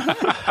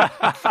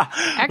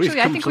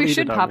 Actually, I think we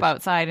should completed our pop mission.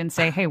 outside and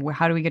say, hey,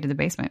 how do we get to the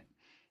basement?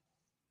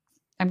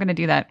 I'm going to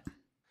do that.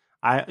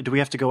 Do we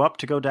have to go up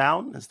to go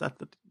down? Is that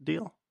the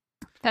deal?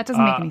 That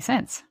doesn't make any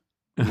sense.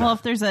 Well,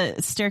 if there's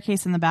a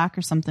staircase in the back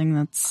or something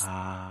that's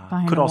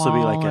behind Could a also be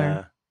wall like or-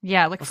 a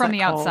Yeah, like what's from that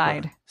the called?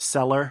 outside. A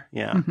cellar.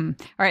 Yeah. Mhm.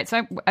 All right,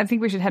 so I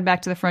think we should head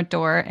back to the front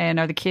door. And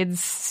are the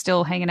kids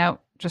still hanging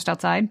out just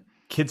outside?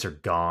 Kids are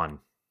gone.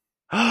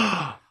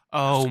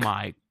 Oh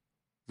my!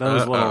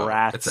 Those little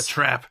rats. It's a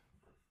trap.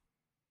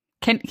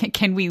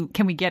 Can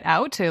we get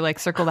out to like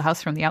circle the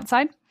house from the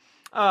outside?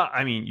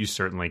 I mean, you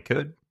certainly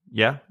could.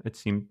 Yeah, it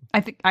seemed.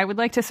 I think I would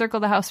like to circle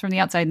the house from the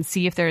outside and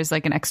see if there's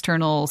like an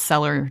external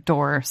cellar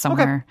door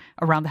somewhere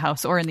around the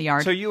house or in the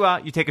yard. So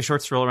you take a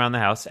short stroll around the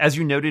house. As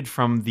you noted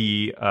from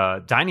the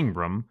dining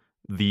room,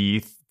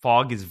 the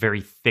fog is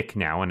very thick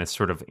now and is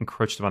sort of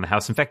encroached upon the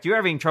house. In fact, you're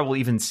having trouble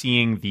even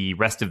seeing the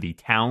rest of the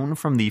town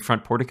from the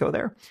front portico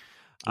there.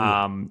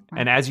 And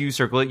as you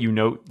circle it, you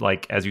note,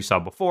 like as you saw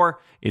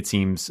before, it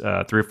seems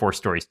 3 or 4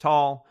 stories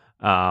tall.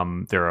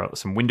 There are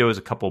some windows,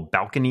 a couple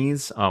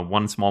balconies,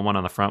 one small one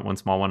on the front, one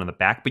small one on the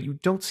back, but you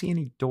don't see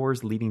any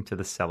doors leading to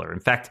the cellar. In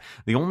fact,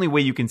 the only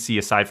way you can see,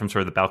 aside from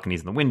sort of the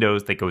balconies and the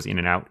windows that goes in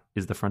and out,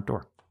 is the front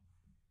door.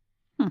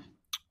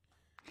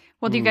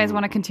 Well, do you guys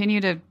want to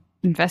continue to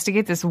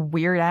investigate this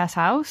weird ass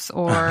house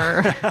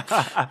or?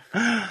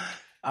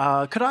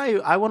 Could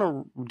I want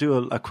to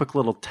do a quick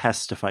little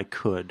test if I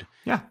could.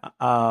 Yeah.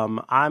 I'm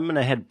going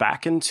to head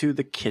back into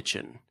the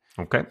kitchen.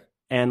 Okay.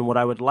 And what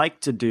I would like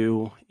to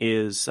do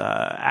is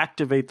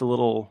activate the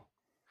little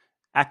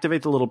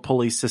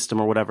pulley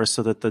system or whatever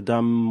so that the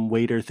dumb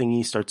waiter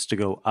thingy starts to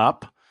go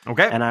up.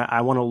 Okay. And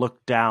I want to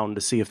look down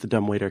to see if the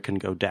dumb waiter can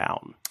go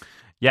down.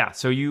 Yeah,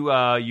 so you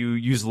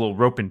use a little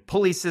rope and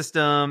pulley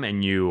system,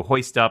 and you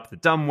hoist up the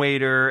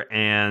dumbwaiter.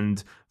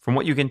 And from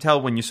what you can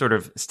tell, when you sort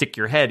of stick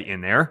your head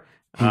in there,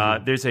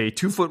 there's a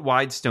 2-foot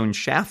wide stone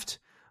shaft,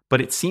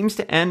 but it seems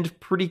to end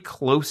pretty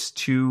close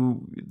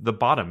to the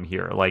bottom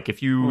here. Like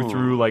if you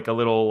threw like a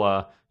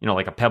little,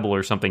 like a pebble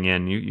or something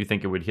in, you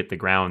think it would hit the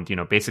ground.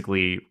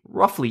 Basically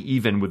roughly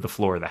even with the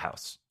floor of the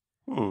house.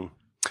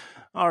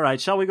 All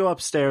right, shall we go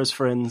upstairs,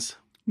 friends?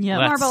 Yeah.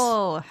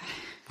 Marble.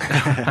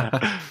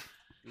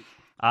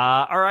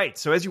 All right.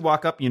 So as you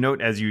walk up, you note,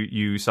 as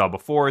you saw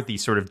before, the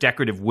sort of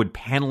decorative wood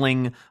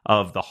paneling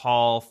of the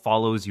hall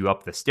follows you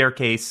up the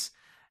staircase,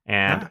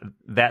 and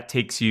that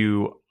takes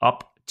you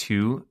up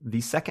to the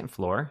second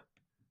floor,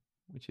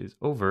 which is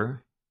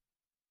over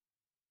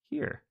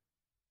here.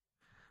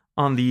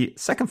 On the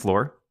second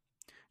floor,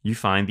 you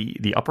find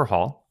the upper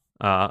hall.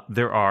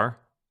 There are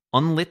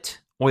unlit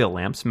oil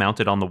lamps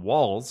mounted on the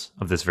walls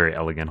of this very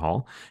elegant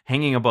hall.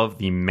 Hanging above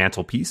the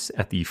mantelpiece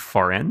at the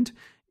far end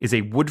is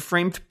a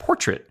wood-framed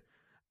portrait.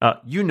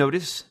 You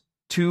notice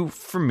 2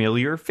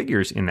 familiar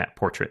figures in that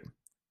portrait,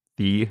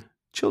 the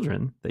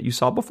children that you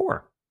saw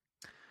before.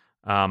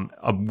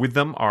 With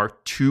them are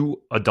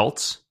 2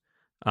 adults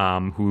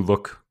who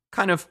look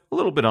kind of a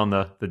little bit on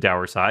the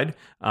dour side,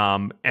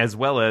 as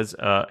well as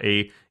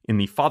in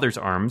the father's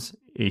arms,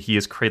 he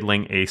is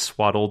cradling a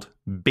swaddled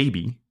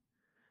baby.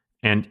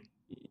 And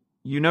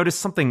you notice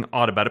something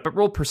odd about it, but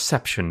roll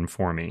perception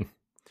for me.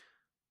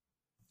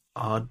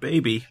 Odd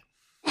baby.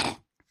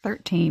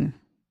 13.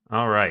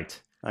 All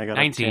right. I got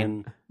 19. a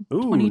 10.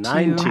 Ooh, 22.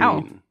 19.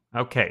 Wow.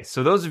 Okay,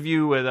 so those of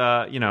you with,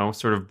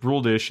 sort of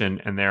Bruldish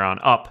and they're on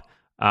up,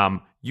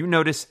 you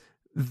notice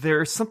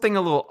there's something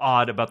a little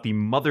odd about the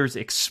mother's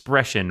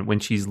expression when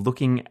she's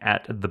looking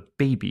at the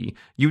baby.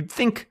 You'd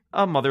think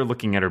a mother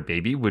looking at her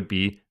baby would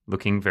be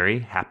looking very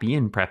happy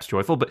and perhaps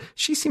joyful, but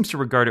she seems to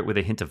regard it with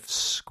a hint of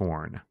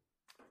scorn.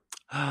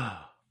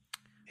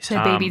 The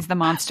baby's the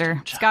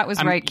monster. Scott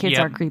was right. Kids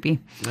yeah. are creepy.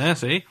 Yeah,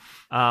 see?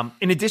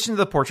 In addition to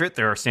the portrait,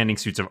 there are standing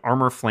suits of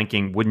armor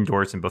flanking wooden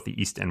doors in both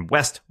the east and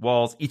west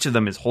walls. Each of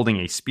them is holding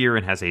a spear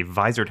and has a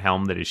visored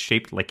helm that is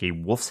shaped like a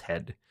wolf's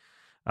head.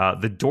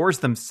 The doors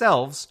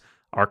themselves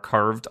are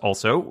carved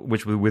also,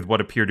 with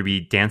what appear to be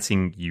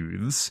dancing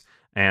youths.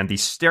 And the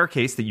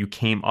staircase that you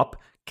came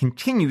up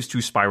continues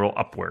to spiral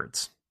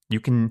upwards. You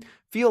can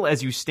feel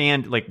as you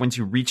stand, like once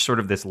you reach sort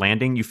of this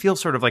landing, you feel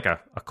sort of like a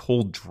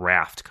cold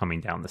draft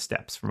coming down the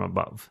steps from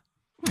above.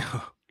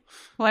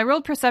 Well, I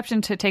rolled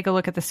perception to take a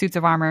look at the suits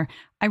of armor.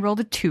 I rolled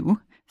a 2,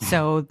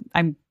 so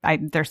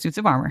they're suits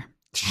of armor.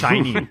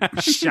 Shiny.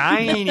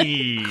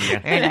 Shiny.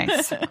 Very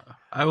nice.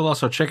 I will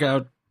also check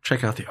out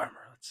the armor.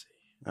 Let's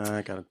see.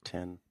 I got a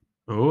 10.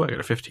 Oh, I got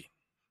a 15.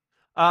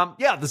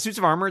 Yeah, the suits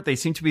of armor, they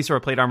seem to be sort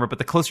of plate armor, but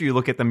the closer you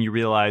look at them, you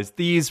realize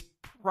these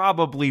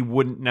probably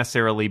wouldn't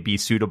necessarily be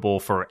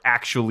suitable for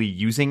actually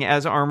using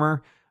as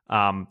armor.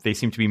 They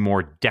seem to be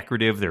more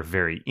decorative. They're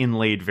very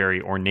inlaid,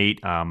 very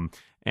ornate.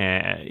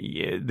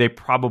 They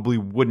probably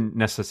wouldn't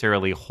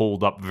necessarily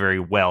hold up very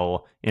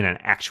well in an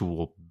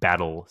actual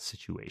battle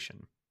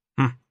situation.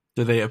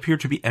 Do they appear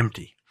to be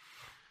empty?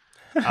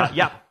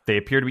 Yeah, they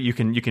appear to be. You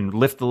can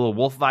lift the little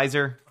wolf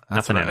visor.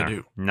 That's Nothing what in I there.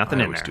 do. Nothing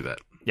I in always there. do that.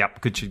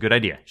 Yep, good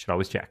idea. Should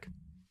always check.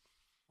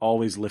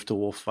 Always lift a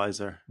wolf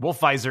visor.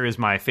 Wolfweiser is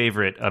my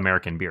favorite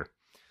American beer.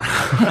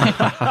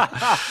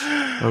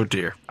 Oh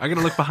dear. I'm going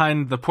to look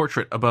behind the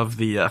portrait above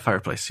the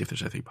fireplace, see if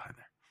there's anything behind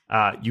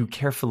there. You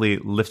carefully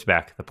lift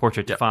back the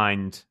portrait to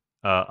find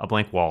a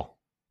blank wall.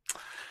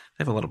 They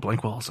have a lot of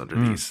blank walls under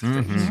these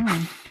things.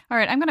 All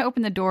right, I'm going to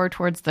open the door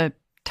towards the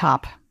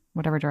top,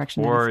 whatever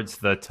direction. Towards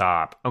the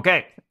top.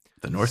 Okay.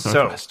 The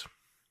northwest.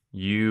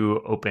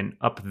 You open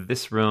up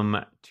this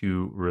room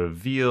to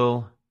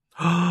reveal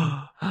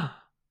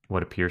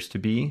what appears to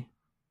be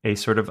a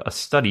sort of a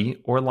study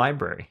or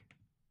library.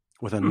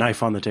 With a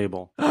knife on the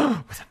table. With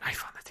a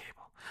knife on the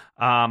table.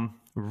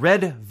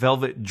 Red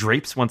velvet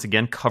drapes once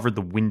again covered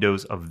the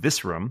windows of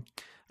this room.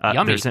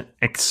 Yummy. There's an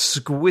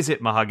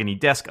exquisite mahogany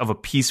desk of a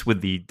piece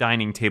with the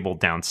dining table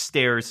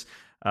downstairs.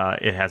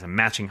 It has a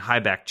matching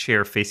high-back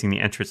chair facing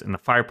the entrance and the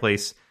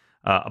fireplace.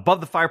 Above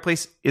the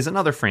fireplace is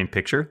another framed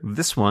picture,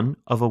 this one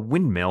of a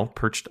windmill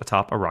perched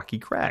atop a rocky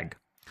crag.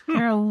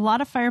 There are a lot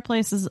of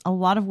fireplaces, a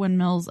lot of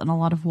windmills, and a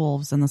lot of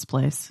wolves in this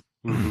place.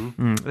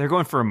 They're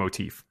going for a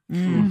motif.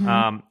 In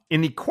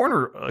the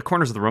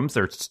corners of the rooms,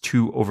 there's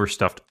 2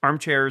 overstuffed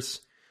armchairs,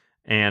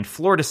 and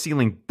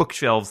floor-to-ceiling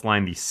bookshelves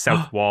line the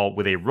south wall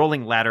with a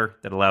rolling ladder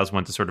that allows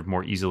one to sort of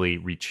more easily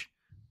reach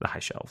the high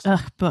shelves.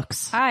 Ugh,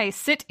 books. I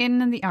sit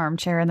in the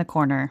armchair in the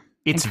corner.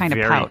 It's and kind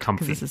very of pout,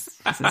 comfy. This is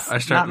I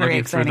not start very looking through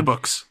exciting. the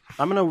books.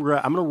 I'm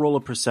gonna roll a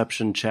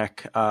perception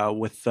check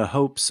with the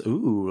hopes.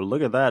 Ooh,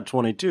 look at that,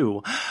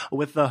 22.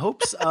 With the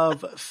hopes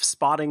of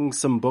spotting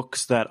some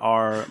books that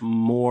are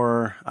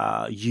more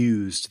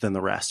used than the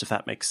rest, if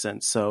that makes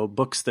sense. So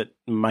books that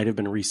might have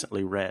been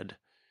recently read.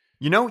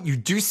 You know, you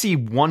do see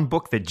one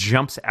book that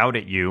jumps out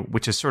at you,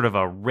 which is sort of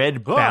a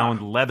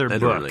red-bound leather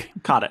literally. book.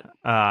 Caught it.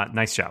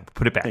 Nice job.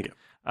 Put it back. Thank you.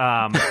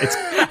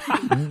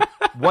 It's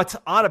what's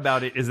odd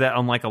about it is that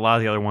unlike a lot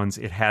of the other ones,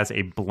 it has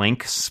a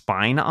blank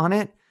spine on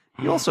it.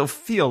 You also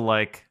feel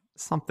like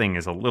something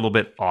is a little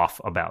bit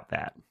off about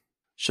that.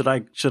 Should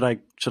I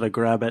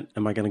grab it?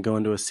 Am I going to go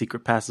into a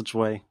secret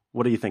passageway?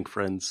 What do you think,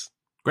 friends?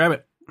 Grab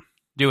it.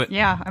 Do it.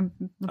 Yeah, let's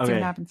see Okay.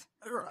 what happens.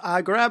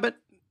 I grab it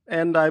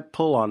and I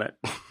pull on it.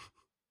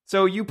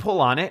 So you pull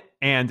on it,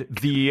 and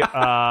the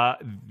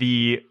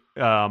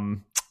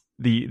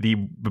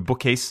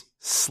bookcase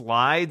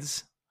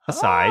slides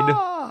aside.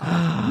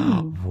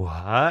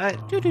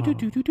 What?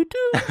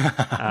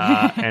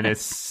 And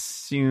as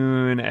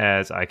soon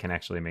as I can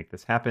actually make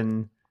this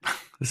happen,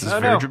 This is Oh,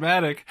 very no.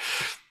 dramatic.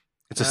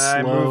 It's a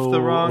I slow moved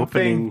the wrong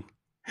opening. thing.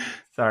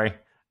 Sorry.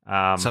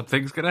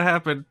 Something's going to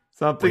happen.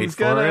 Something's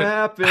Wait for gonna it.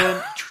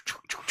 happen.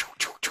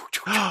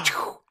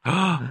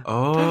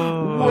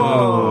 Oh.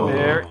 Whoa!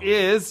 There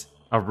is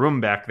a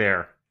room back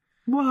there.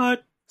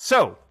 What?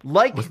 So,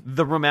 like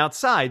the room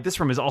outside, this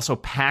room is also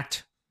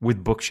packed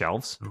with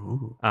bookshelves.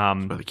 Ooh.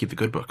 Um, Well, they keep the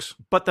good books.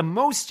 But the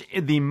most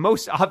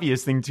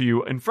obvious thing to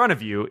you in front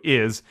of you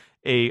is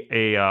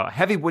a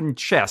heavy wooden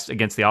chest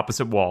against the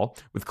opposite wall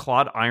with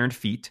clawed iron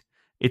feet.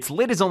 Its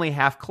lid is only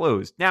half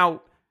closed.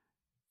 Now,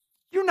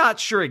 you're not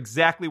sure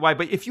exactly why,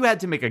 but if you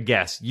had to make a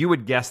guess, you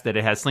would guess that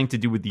it has something to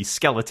do with the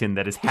skeleton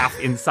that is half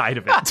inside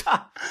of it.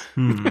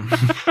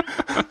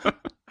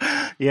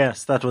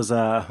 Yes, that was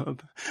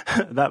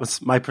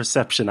my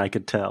perception. I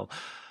could tell.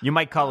 You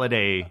might call it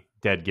a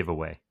dead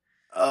giveaway.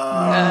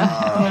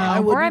 I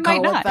wouldn't or I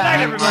might call it not.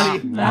 that. Good night,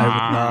 everybody. I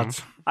would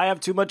not. I have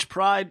too much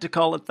pride to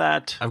call it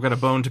that. I've got a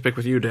bone to pick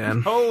with you,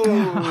 Dan.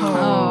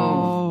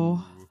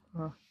 Oh.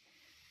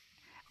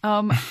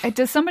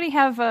 Does somebody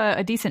have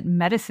a decent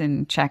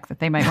medicine check that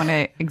they might want to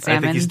I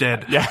examine? think he's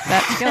dead. Yeah.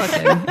 That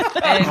skeleton.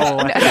 And Oh,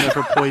 I think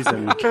they're for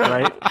poison,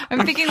 right?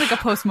 I'm thinking like a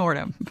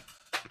post-mortem.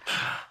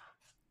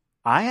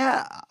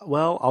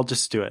 Well, I'll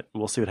just do it.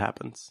 We'll see what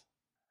happens.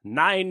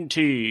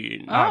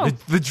 19. Oh.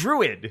 The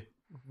druid,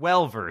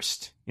 well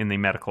versed in the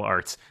medical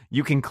arts,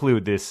 you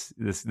conclude this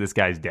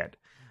guy's dead.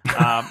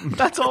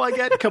 That's all I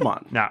get? Come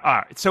on. Now, all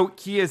right. So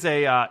he is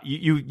a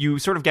you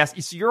sort of guess.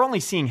 So you're only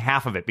seeing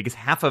half of it because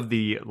half of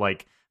the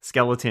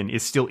skeleton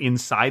is still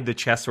inside the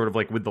chest, sort of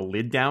like with the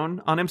lid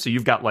down on him. So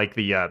you've got like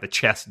the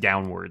chest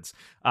downwards.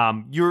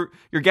 You're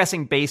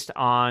guessing based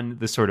on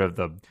the sort of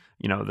the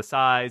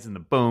size and the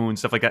bones,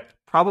 stuff like that.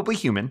 Probably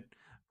human.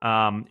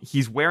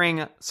 He's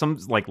wearing some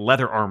like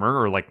leather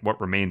armor or like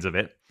what remains of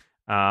it.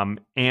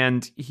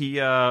 And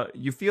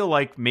you feel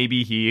like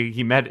maybe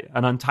he met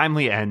an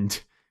untimely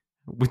end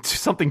with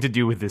something to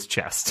do with this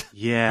chest.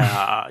 Yeah.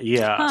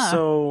 Huh.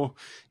 So,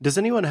 does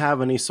anyone have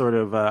any sort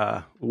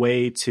of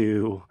way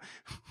to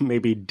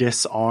maybe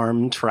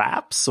disarm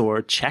traps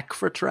or check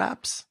for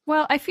traps?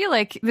 Well, I feel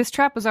like this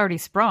trap was already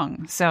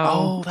sprung, so...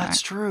 Oh,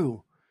 that's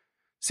true.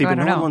 See, So I but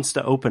no don't one know. wants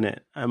to open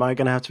it. Am I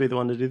going to have to be the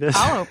one to do this?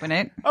 I'll open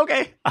it.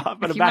 Okay. I'm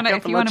going If to you back want up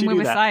if and you let want to you move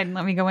do that. aside and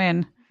let me go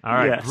in. All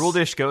right, Yes.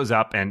 Bruldish goes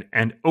up and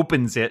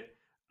opens it.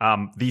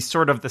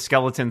 The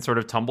skeleton sort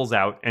of tumbles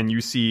out, and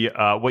you see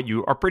what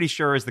you are pretty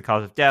sure is the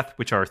cause of death,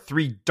 which are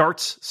 3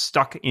 darts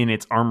stuck in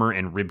its armor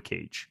and rib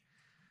cage.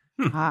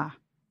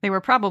 They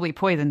were probably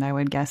poisoned, I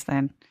would guess,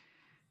 then.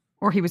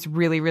 Or he was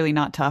really, really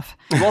not tough.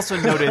 You also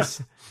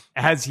notice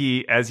as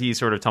he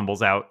sort of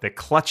tumbles out, that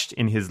clutched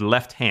in his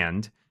left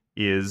hand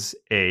is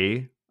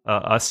a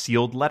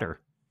sealed letter.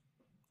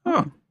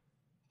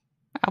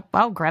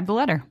 I'll grab the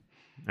letter.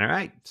 All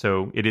right,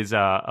 so it is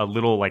a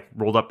little like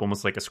rolled up,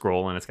 almost like a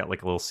scroll, and it's got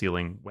like a little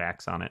sealing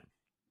wax on it.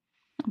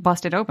 I'll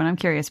bust it open. I'm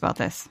curious about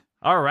this.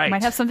 All right, It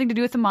might have something to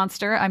do with the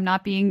monster. I'm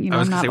not being, I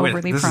was I'm gonna not say, wait,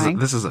 overly this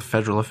prying. is a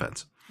federal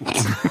offense. We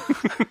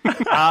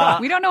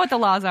don't know what the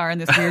laws are in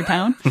this weird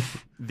town.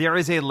 There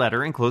is a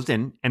letter enclosed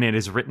in, and it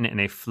is written in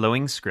a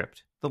flowing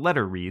script. The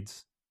letter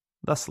reads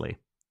thusly: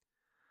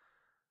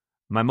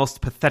 "My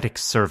most pathetic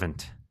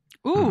servant,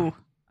 Ooh.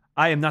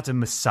 I am not a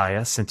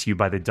messiah sent to you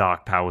by the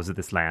dark powers of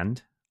this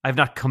land. I have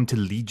not come to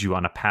lead you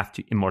on a path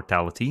to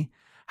immortality.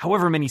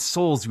 However many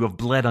souls you have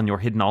bled on your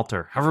hidden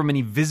altar, however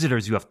many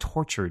visitors you have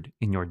tortured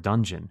in your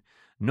dungeon,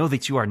 know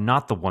that you are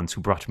not the ones who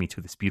brought me to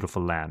this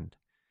beautiful land.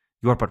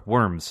 You are but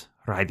worms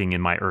writhing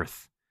in my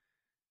earth.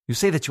 You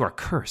say that you are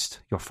cursed,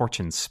 your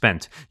fortunes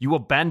spent. You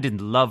abandoned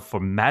love for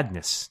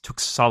madness, took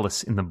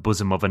solace in the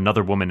bosom of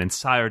another woman, and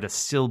sired a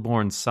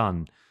stillborn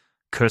son.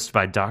 Cursed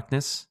by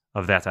darkness?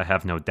 Of that I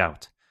have no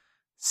doubt.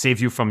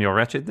 Save you from your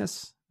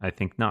wretchedness? I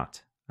think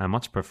not. I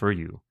much prefer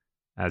you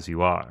as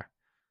you are.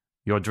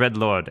 Your dread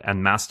lord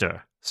and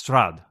master,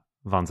 Strad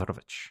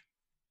Vanzarovich."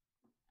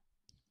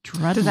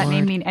 Does that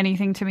name mean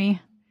anything to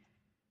me?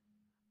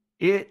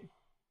 It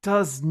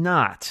does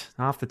not.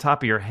 Off the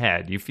top of your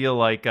head, you feel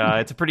like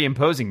it's a pretty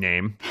imposing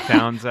name.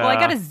 Sounds. Well, I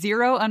got a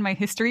 0 on my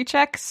history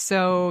check,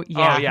 so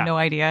yeah, yeah. no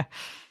idea.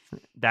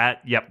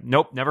 Yep.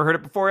 Nope. Never heard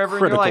it before ever in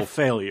Critical your life.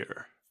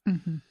 failure.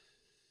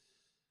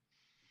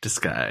 This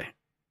guy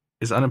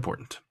is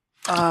unimportant.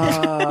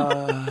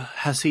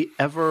 Has he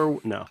ever?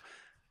 No.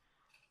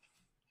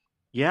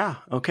 Yeah.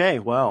 Okay.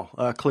 Well,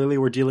 clearly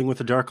we're dealing with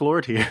the Dark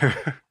Lord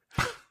here.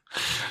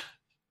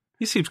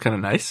 He seems kind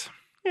of nice.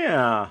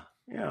 Yeah.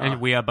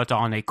 And we are but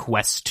on a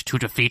quest to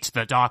defeat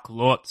the Dark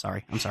Lord.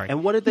 Sorry, I'm sorry.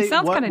 And what did they?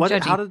 sounds kinda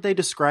judgy. How did they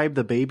describe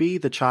the baby,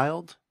 the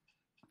child?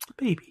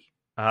 Baby.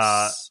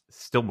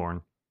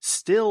 Stillborn.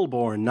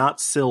 Stillborn, not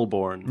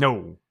stillborn.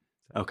 No.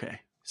 Okay.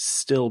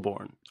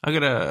 Stillborn. I'm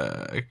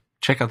gonna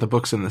check out the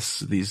books in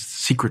these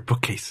secret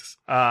bookcases.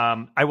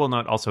 I will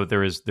note also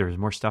there is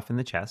more stuff in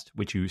the chest,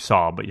 which you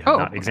saw, but you have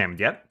not examined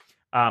yet.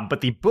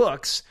 But the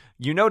books,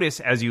 you notice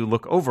as you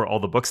look over all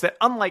the books that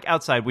unlike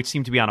outside, which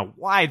seem to be on a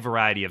wide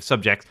variety of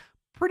subjects,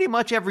 pretty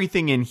much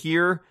everything in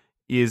here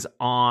is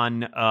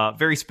on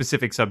very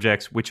specific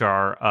subjects, which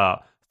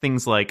are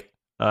things like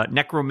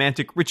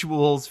necromantic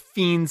rituals,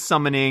 fiend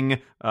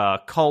summoning,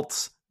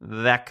 cults,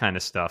 that kind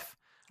of stuff.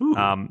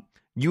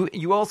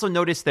 You also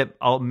notice that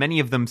many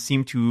of them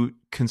seem to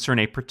concern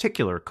a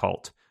particular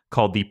cult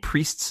called the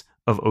Priests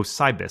of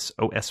Osybus,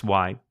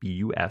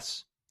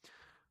 Osybus.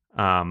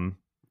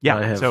 Yeah,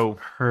 I have so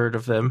heard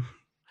of them.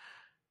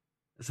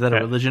 Is that a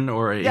religion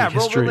or a roll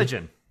history?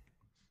 religion.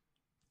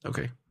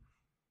 Okay.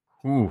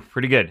 Ooh,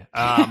 pretty good.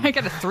 I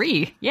got a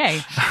 3. Yay.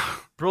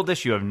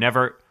 Bruldish, you have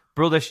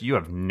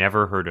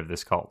never heard of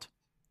this cult.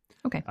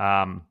 Okay.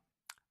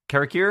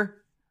 Karakir,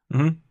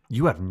 Mhm.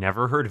 you have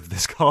never heard of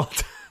this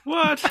cult.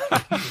 What?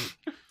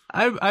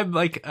 I'm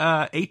like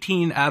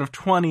 18 out of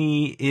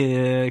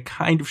 20.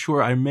 Kind of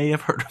sure I may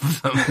have heard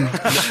of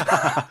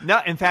them.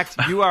 No, in fact,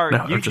 you are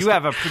No, you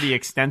have a pretty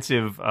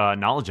extensive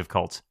knowledge of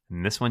cults,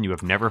 and this one you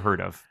have never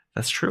heard of.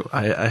 That's true.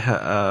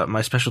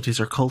 My specialties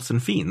are cults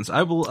and fiends.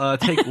 I will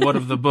take one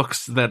of the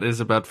books that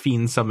is about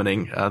fiend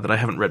summoning that I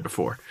haven't read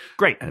before.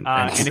 Great. And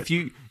if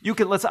you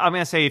can, I'm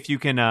going to say if you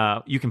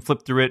can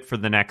flip through it for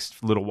the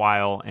next little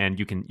while, and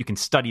you can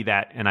study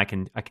that, and I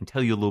can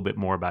tell you a little bit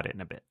more about it in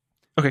a bit.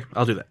 Okay,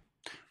 I'll do that.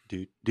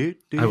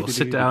 I will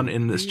sit down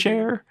in this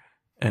chair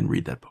and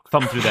read that book.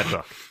 Thumb through that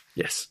book.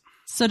 Yes.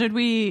 So did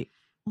we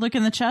look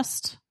in the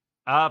chest?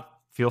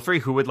 Feel free.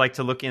 Who would like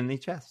to look in the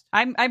chest?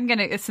 I'm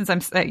gonna, since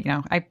I'm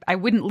I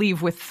wouldn't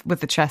leave with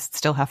the chest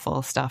still half full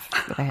of stuff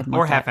that I had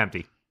Or half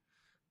empty.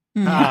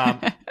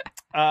 Mm.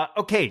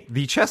 Okay,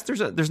 the chest.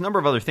 There's a number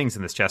of other things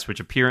in this chest which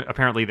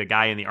apparently the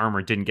guy in the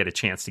armor didn't get a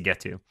chance to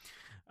get to.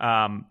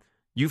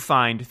 You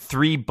find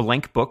 3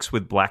 blank books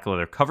with black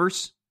leather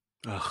covers.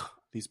 Ugh,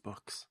 these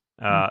books.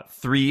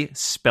 3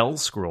 spell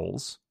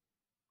scrolls.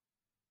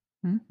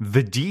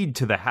 The deed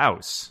to the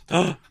house. We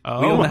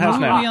own the house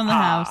We now. own the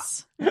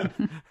house. Do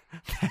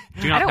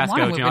not I don't pass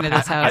wanna go. move Do not into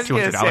this pass house. I was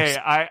going to say,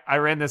 $200. I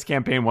ran this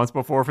campaign once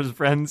before for some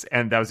friends,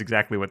 and that was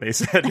exactly what they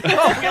said.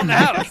 Oh, we own the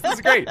house. This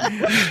is great.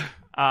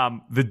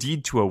 The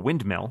deed to a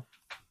windmill.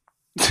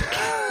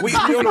 We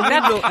own a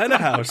windmill and a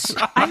house.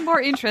 I'm more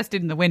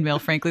interested in the windmill,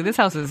 frankly. This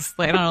house is,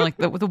 like, I don't know, like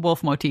the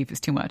wolf motif is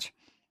too much.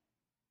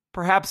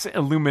 Perhaps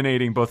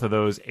illuminating both of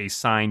those, a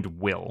signed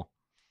will.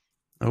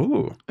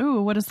 Oh,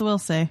 Ooh, what does the will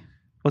say?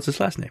 what's his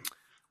last name?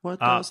 What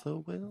does the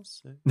will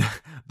say?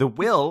 The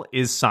will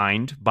is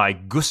signed by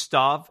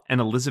Gustav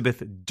and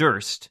Elizabeth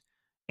Durst,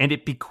 and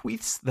it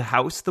bequeaths the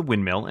house, the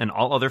windmill, and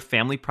all other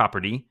family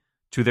property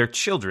to their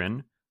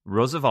children,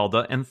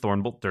 Rosavalda and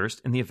Thornbolt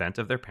Durst, in the event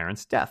of their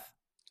parents' death.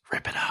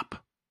 Rip it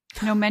up.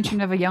 No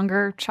mention of a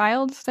younger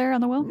child there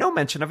on the will? No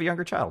mention of a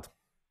younger child.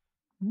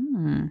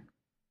 All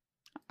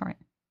right.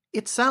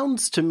 It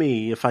sounds to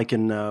me, if I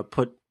can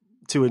put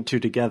 2 and 2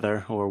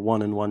 together, or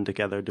 1 and 1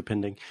 together,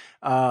 depending.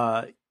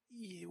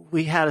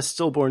 We had a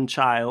stillborn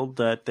child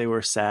that they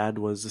were sad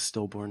was a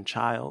stillborn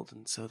child,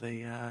 and so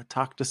they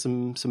talked to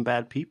some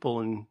bad people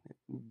and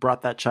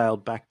brought that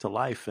child back to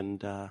life,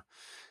 and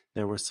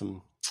there were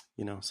some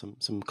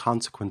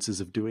consequences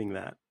of doing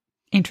that.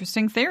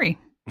 Interesting theory.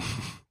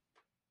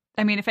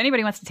 I mean, if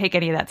anybody wants to take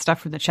any of that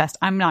stuff from the chest,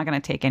 I'm not going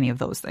to take any of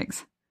those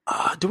things.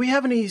 Do we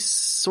have any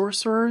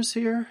sorcerers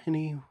here?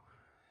 Any?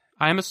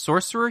 I am a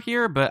sorcerer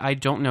here, but I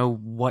don't know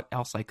what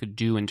else I could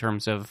do in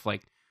terms of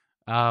like.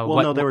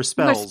 No, there were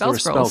spells. There's There were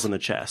spell spells scrolls. in the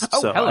chest,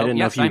 Oh, so hello. I didn't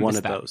know Yes, if you I missed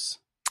wanted that. those.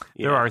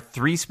 There are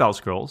 3 spell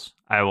scrolls.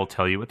 I will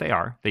tell you what they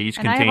are. They each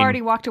And I contain... have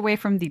already walked away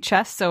from the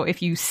chest, so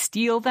if you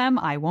steal them,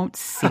 I won't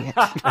see it.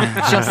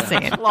 Just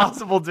saying.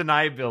 Plausible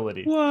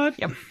deniability. What?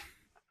 Yep.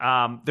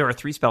 There are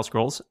 3 spell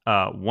scrolls,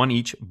 1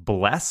 each: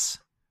 Bless,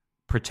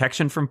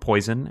 Protection from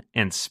Poison,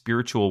 and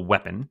Spiritual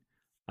Weapon.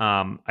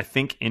 I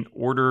think in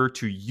order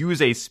to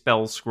use a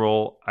spell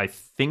scroll, I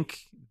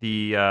think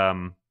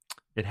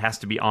it has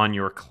to be on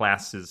your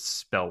class's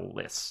spell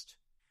list.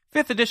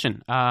 5th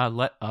edition.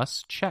 Let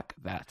us check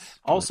that.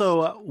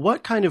 Also,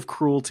 what kind of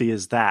cruelty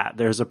is that?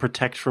 There's a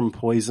protect from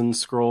poison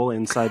scroll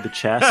inside the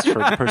chest for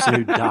the person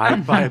who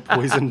died by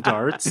poison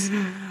darts.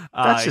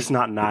 That's just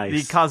not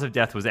nice. The cause of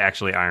death was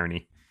actually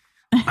irony.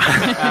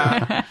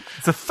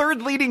 It's a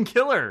 3rd leading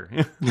killer.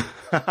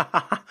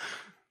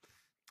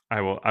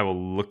 I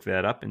will look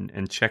that up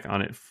and check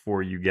on it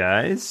for you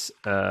guys.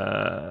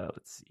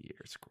 Let's see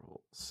here,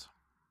 scrolls.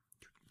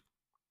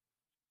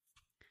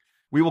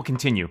 We will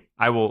continue.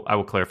 I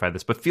will clarify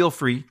this, but feel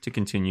free to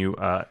continue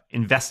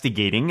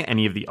investigating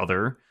any of the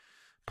other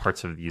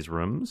parts of these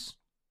rooms.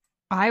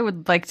 I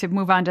would like to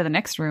move on to the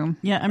next room.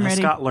 Yeah, I'm Has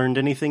ready. Scott learned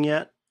anything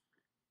yet?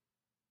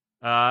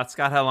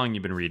 Scott, how long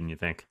you been reading, you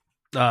think?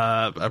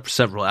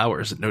 Several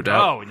hours, no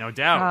doubt. Oh, no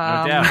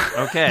doubt. No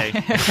doubt. Okay.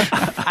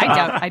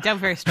 I doubt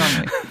very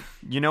strongly.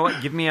 You know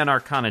what? Give me an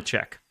Arcana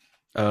check.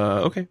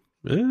 Okay.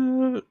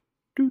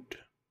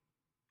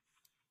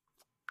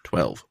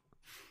 12.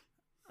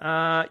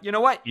 You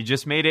know what? You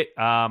just made it.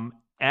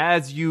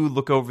 As you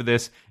look over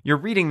this, you're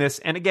reading this,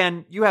 and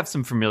again, you have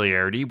some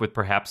familiarity with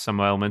perhaps some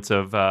elements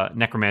of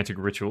necromantic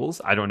rituals.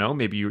 I don't know.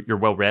 Maybe you're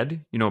well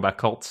read. You know about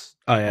cults,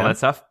 I am. all that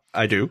stuff.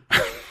 I do.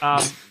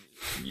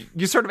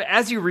 You sort of,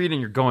 as you read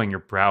and you're going, your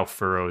brow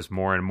furrows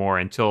more and more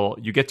until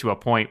you get to a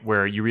point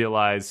where you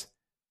realize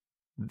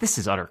this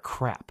is utter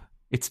crap.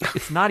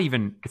 It's not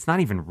even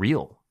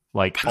real.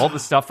 Like all the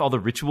stuff, all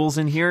the rituals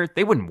in here,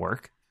 they wouldn't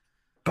work.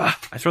 Bah,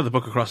 I throw the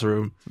book across the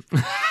room.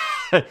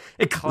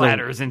 It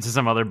clatters into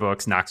some other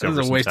books, knocks This over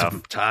is a some waste stuff.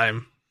 of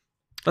time.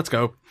 Let's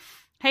go.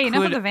 Hey,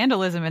 enough of Could- the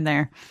vandalism in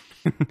there.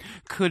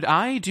 Could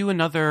I do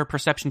another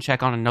perception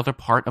check on another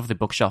part of the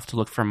bookshelf to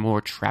look for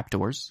more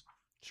trapdoors?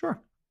 Sure.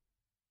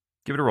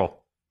 Give it a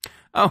roll.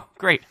 Oh,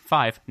 great.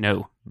 5.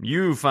 No.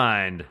 You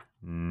find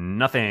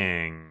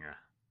nothing.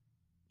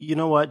 You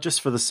know what?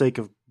 Just for the sake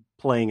of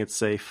playing it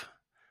safe,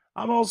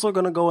 I'm also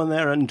going to go in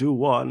there and do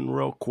one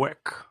real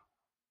quick.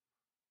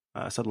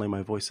 Suddenly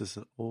my voice is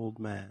an old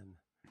man.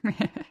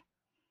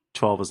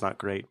 12 is not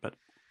great, but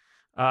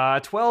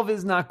 12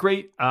 is not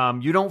great.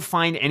 You don't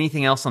find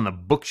anything else on the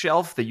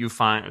bookshelf that you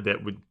find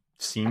that would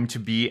seem to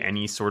be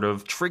any sort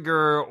of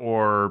trigger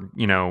or,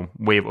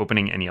 way of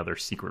opening any other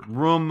secret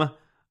room.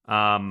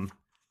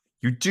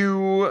 You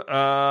do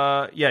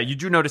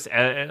notice,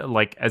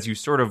 as you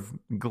sort of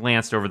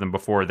glanced over them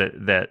before,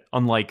 that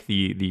unlike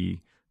the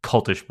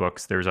cultish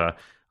books, there's a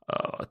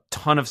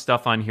ton of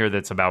stuff on here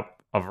that's about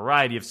a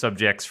variety of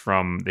subjects,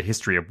 from the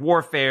history of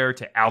warfare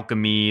to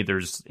alchemy.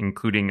 There's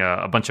including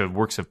a bunch of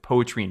works of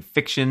poetry and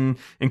fiction,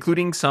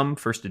 including some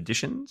first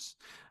editions.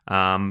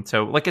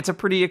 So it's a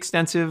pretty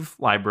extensive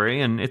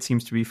library, and it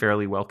seems to be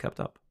fairly well kept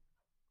up.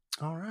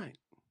 all right.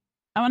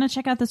 I want to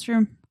check out this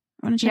room.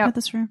 Let's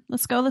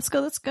go.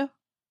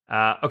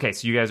 Okay,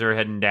 so you guys are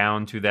heading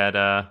down to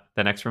that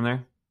next room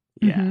there?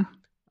 Yeah. Mhm.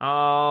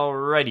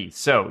 Alrighty,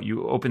 so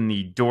you open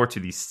the door to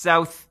the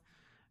south,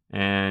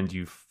 and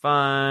you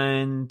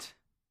find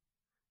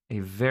a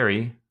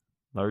very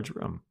large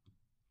room.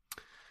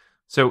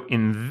 So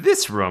in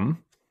this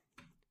room,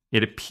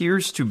 it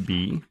appears to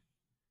be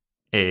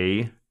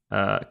a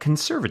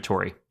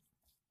conservatory.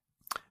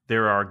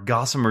 There are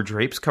gossamer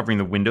drapes covering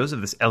the windows of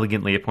this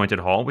elegantly appointed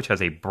hall, which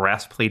has a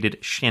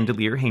brass-plated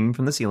chandelier hanging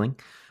from the ceiling.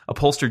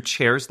 Upholstered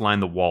chairs line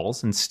the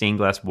walls, and stained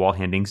glass wall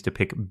hangings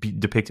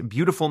depict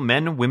beautiful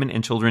men, women,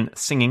 and children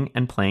singing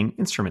and playing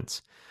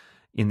instruments.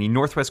 In the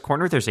northwest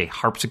corner, there's a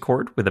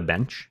harpsichord with a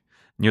bench.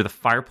 Near the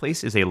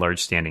fireplace is a large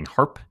standing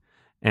harp.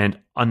 And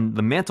on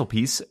the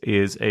mantelpiece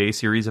is a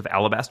series of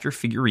alabaster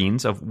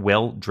figurines of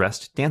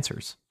well-dressed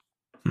dancers.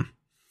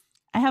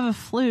 I have a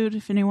flute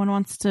if anyone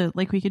wants to,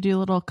 we could do a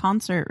little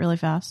concert really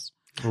fast.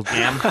 Little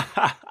jam.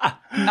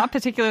 Not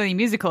particularly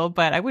musical,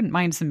 but I wouldn't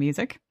mind some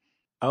music.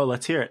 Oh,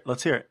 let's hear it.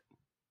 What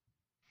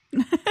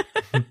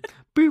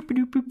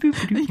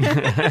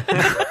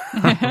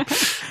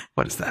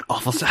is that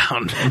awful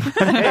sound? Hey,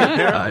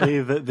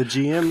 apparently the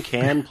GM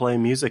can play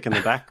music in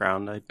the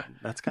background.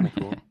 That's kind of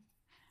cool.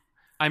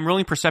 I'm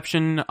rolling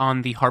perception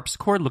on the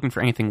harpsichord, looking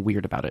for anything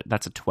weird about it.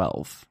 That's a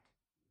 12.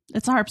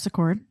 It's a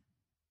harpsichord.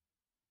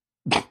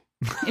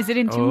 Is it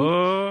in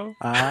tune?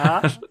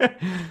 I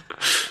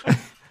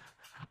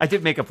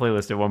did make a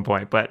playlist at one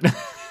point, but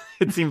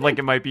it seemed like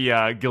it might be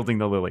Gilding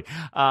the Lily.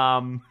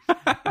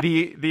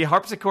 The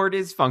harpsichord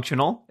is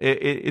functional.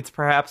 It's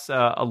perhaps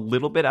a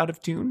little bit out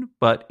of tune,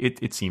 but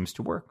it seems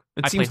to work.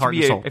 It I seems play to heart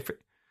be and soul.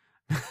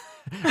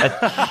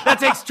 that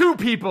takes two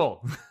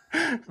people.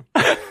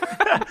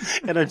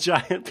 And a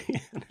giant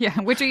piano. Yeah,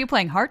 which are you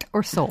playing, heart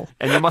or soul?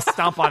 And you must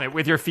stomp on it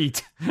with your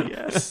feet.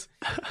 Yes.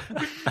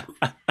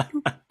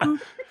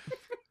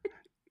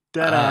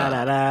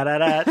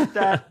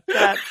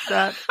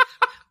 Da-da-da-da-da-da-da-da.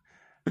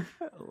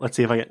 Let's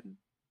see if I get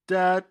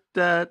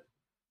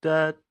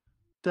da-da-da-da.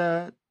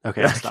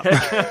 Okay, I'll stop.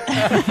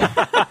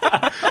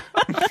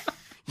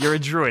 You're a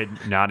druid,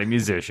 not a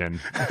musician.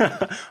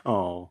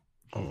 Oh.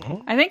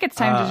 I think it's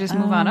time to just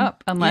move on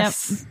up,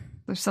 unless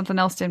there's something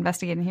else to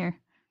investigate in here.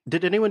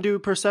 Did anyone do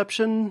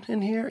perception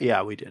in here?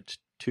 Yeah, we did.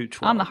 2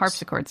 12s. On the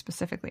harpsichord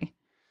specifically.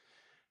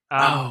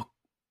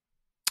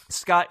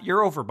 Scott,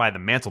 you're over by the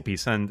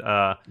mantelpiece, and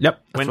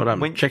Yep, that's what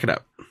I'm checking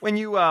out. When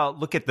you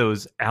look at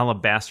those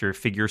alabaster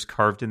figures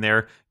carved in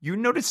there, you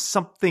notice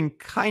something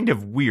kind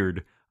of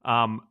weird.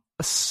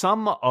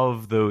 Some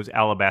of those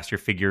alabaster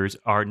figures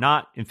are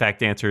not, in fact,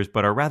 dancers,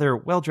 but are rather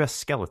well-dressed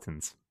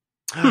skeletons.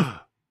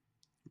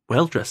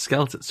 Well-dressed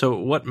skeleton. So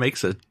what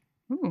makes a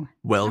Ooh,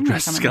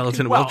 well-dressed I'm gonna come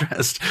skeleton Well,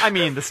 well-dressed? I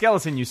mean, the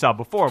skeleton you saw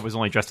before was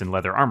only dressed in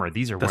leather armor.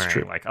 These are That's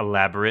wearing true.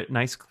 elaborate,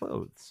 nice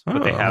clothes, but Oh,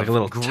 they have like a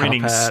little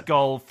grinning top hat.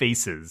 skull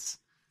faces.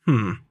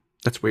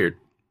 That's weird.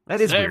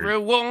 That is weird.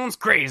 Everyone's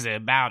crazy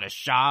about a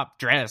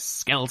sharp-dressed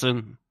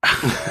skeleton.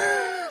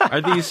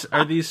 Are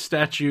these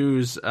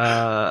statues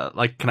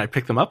can I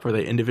pick them up? Are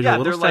they individual Yeah,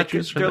 little they're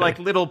statues? they're like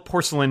little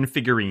porcelain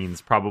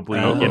figurines, probably.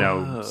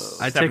 Oh.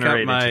 I 7 take or out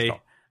 8 inches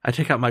tall. I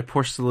take out my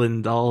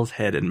porcelain doll's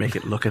head and make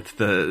it look at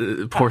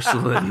the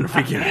porcelain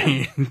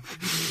figurine.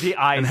 The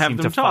eyes and have seem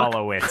them to talk.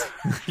 follow it.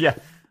 Yeah.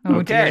 Oh,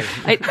 Okay.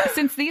 dear.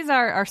 Since these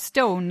are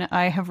stone,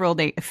 I have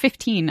rolled a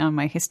 15 on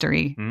my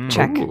history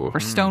check Ooh. for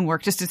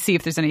stonework, just to see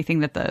if there's anything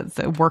that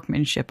the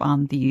workmanship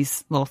on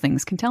these little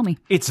things can tell me.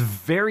 It's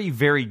very,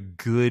 very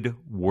good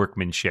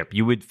workmanship.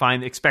 You would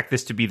expect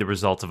this to be the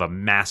result of a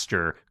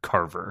master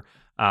carver.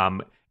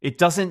 It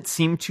doesn't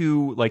seem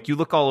to, you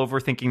look all over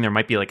thinking there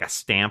might be a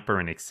stamp or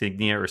an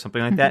insignia or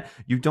something like that.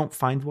 You don't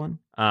find one.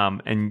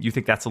 And you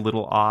think that's a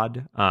little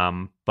odd.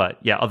 But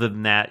yeah, other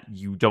than that,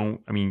 you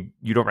don't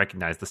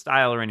recognize the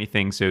style or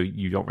anything. So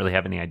you don't really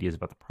have any ideas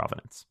about the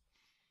provenance.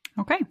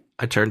 Okay.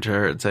 I turn to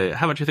her and say,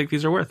 "How much do you think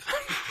these are worth?"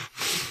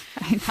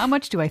 How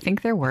much do I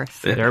think they're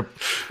worth?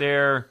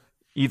 They're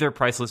either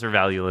priceless or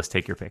valueless.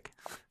 Take your pick.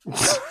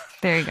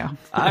 There you go.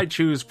 I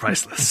choose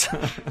priceless.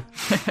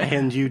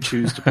 And you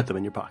choose to put them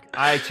in your pocket.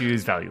 I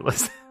choose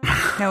valueless.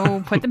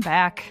 No, put them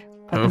back.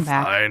 put them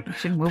back. Fine. We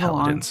should move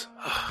Paladins.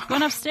 I'm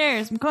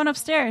going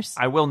upstairs.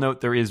 I will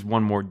note there is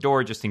one more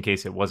door just in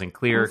case it wasn't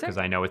clear, is there? because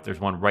I know there's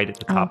one right at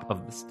the top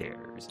of the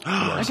stairs.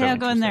 Okay, I'll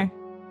go in there.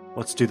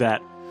 Let's do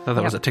that. I thought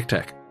that was a tic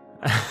tac.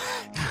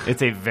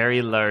 It's a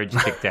very large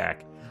tic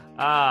tac.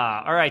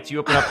 All right, you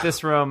open up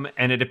this room,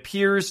 and it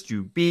appears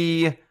to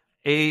be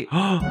a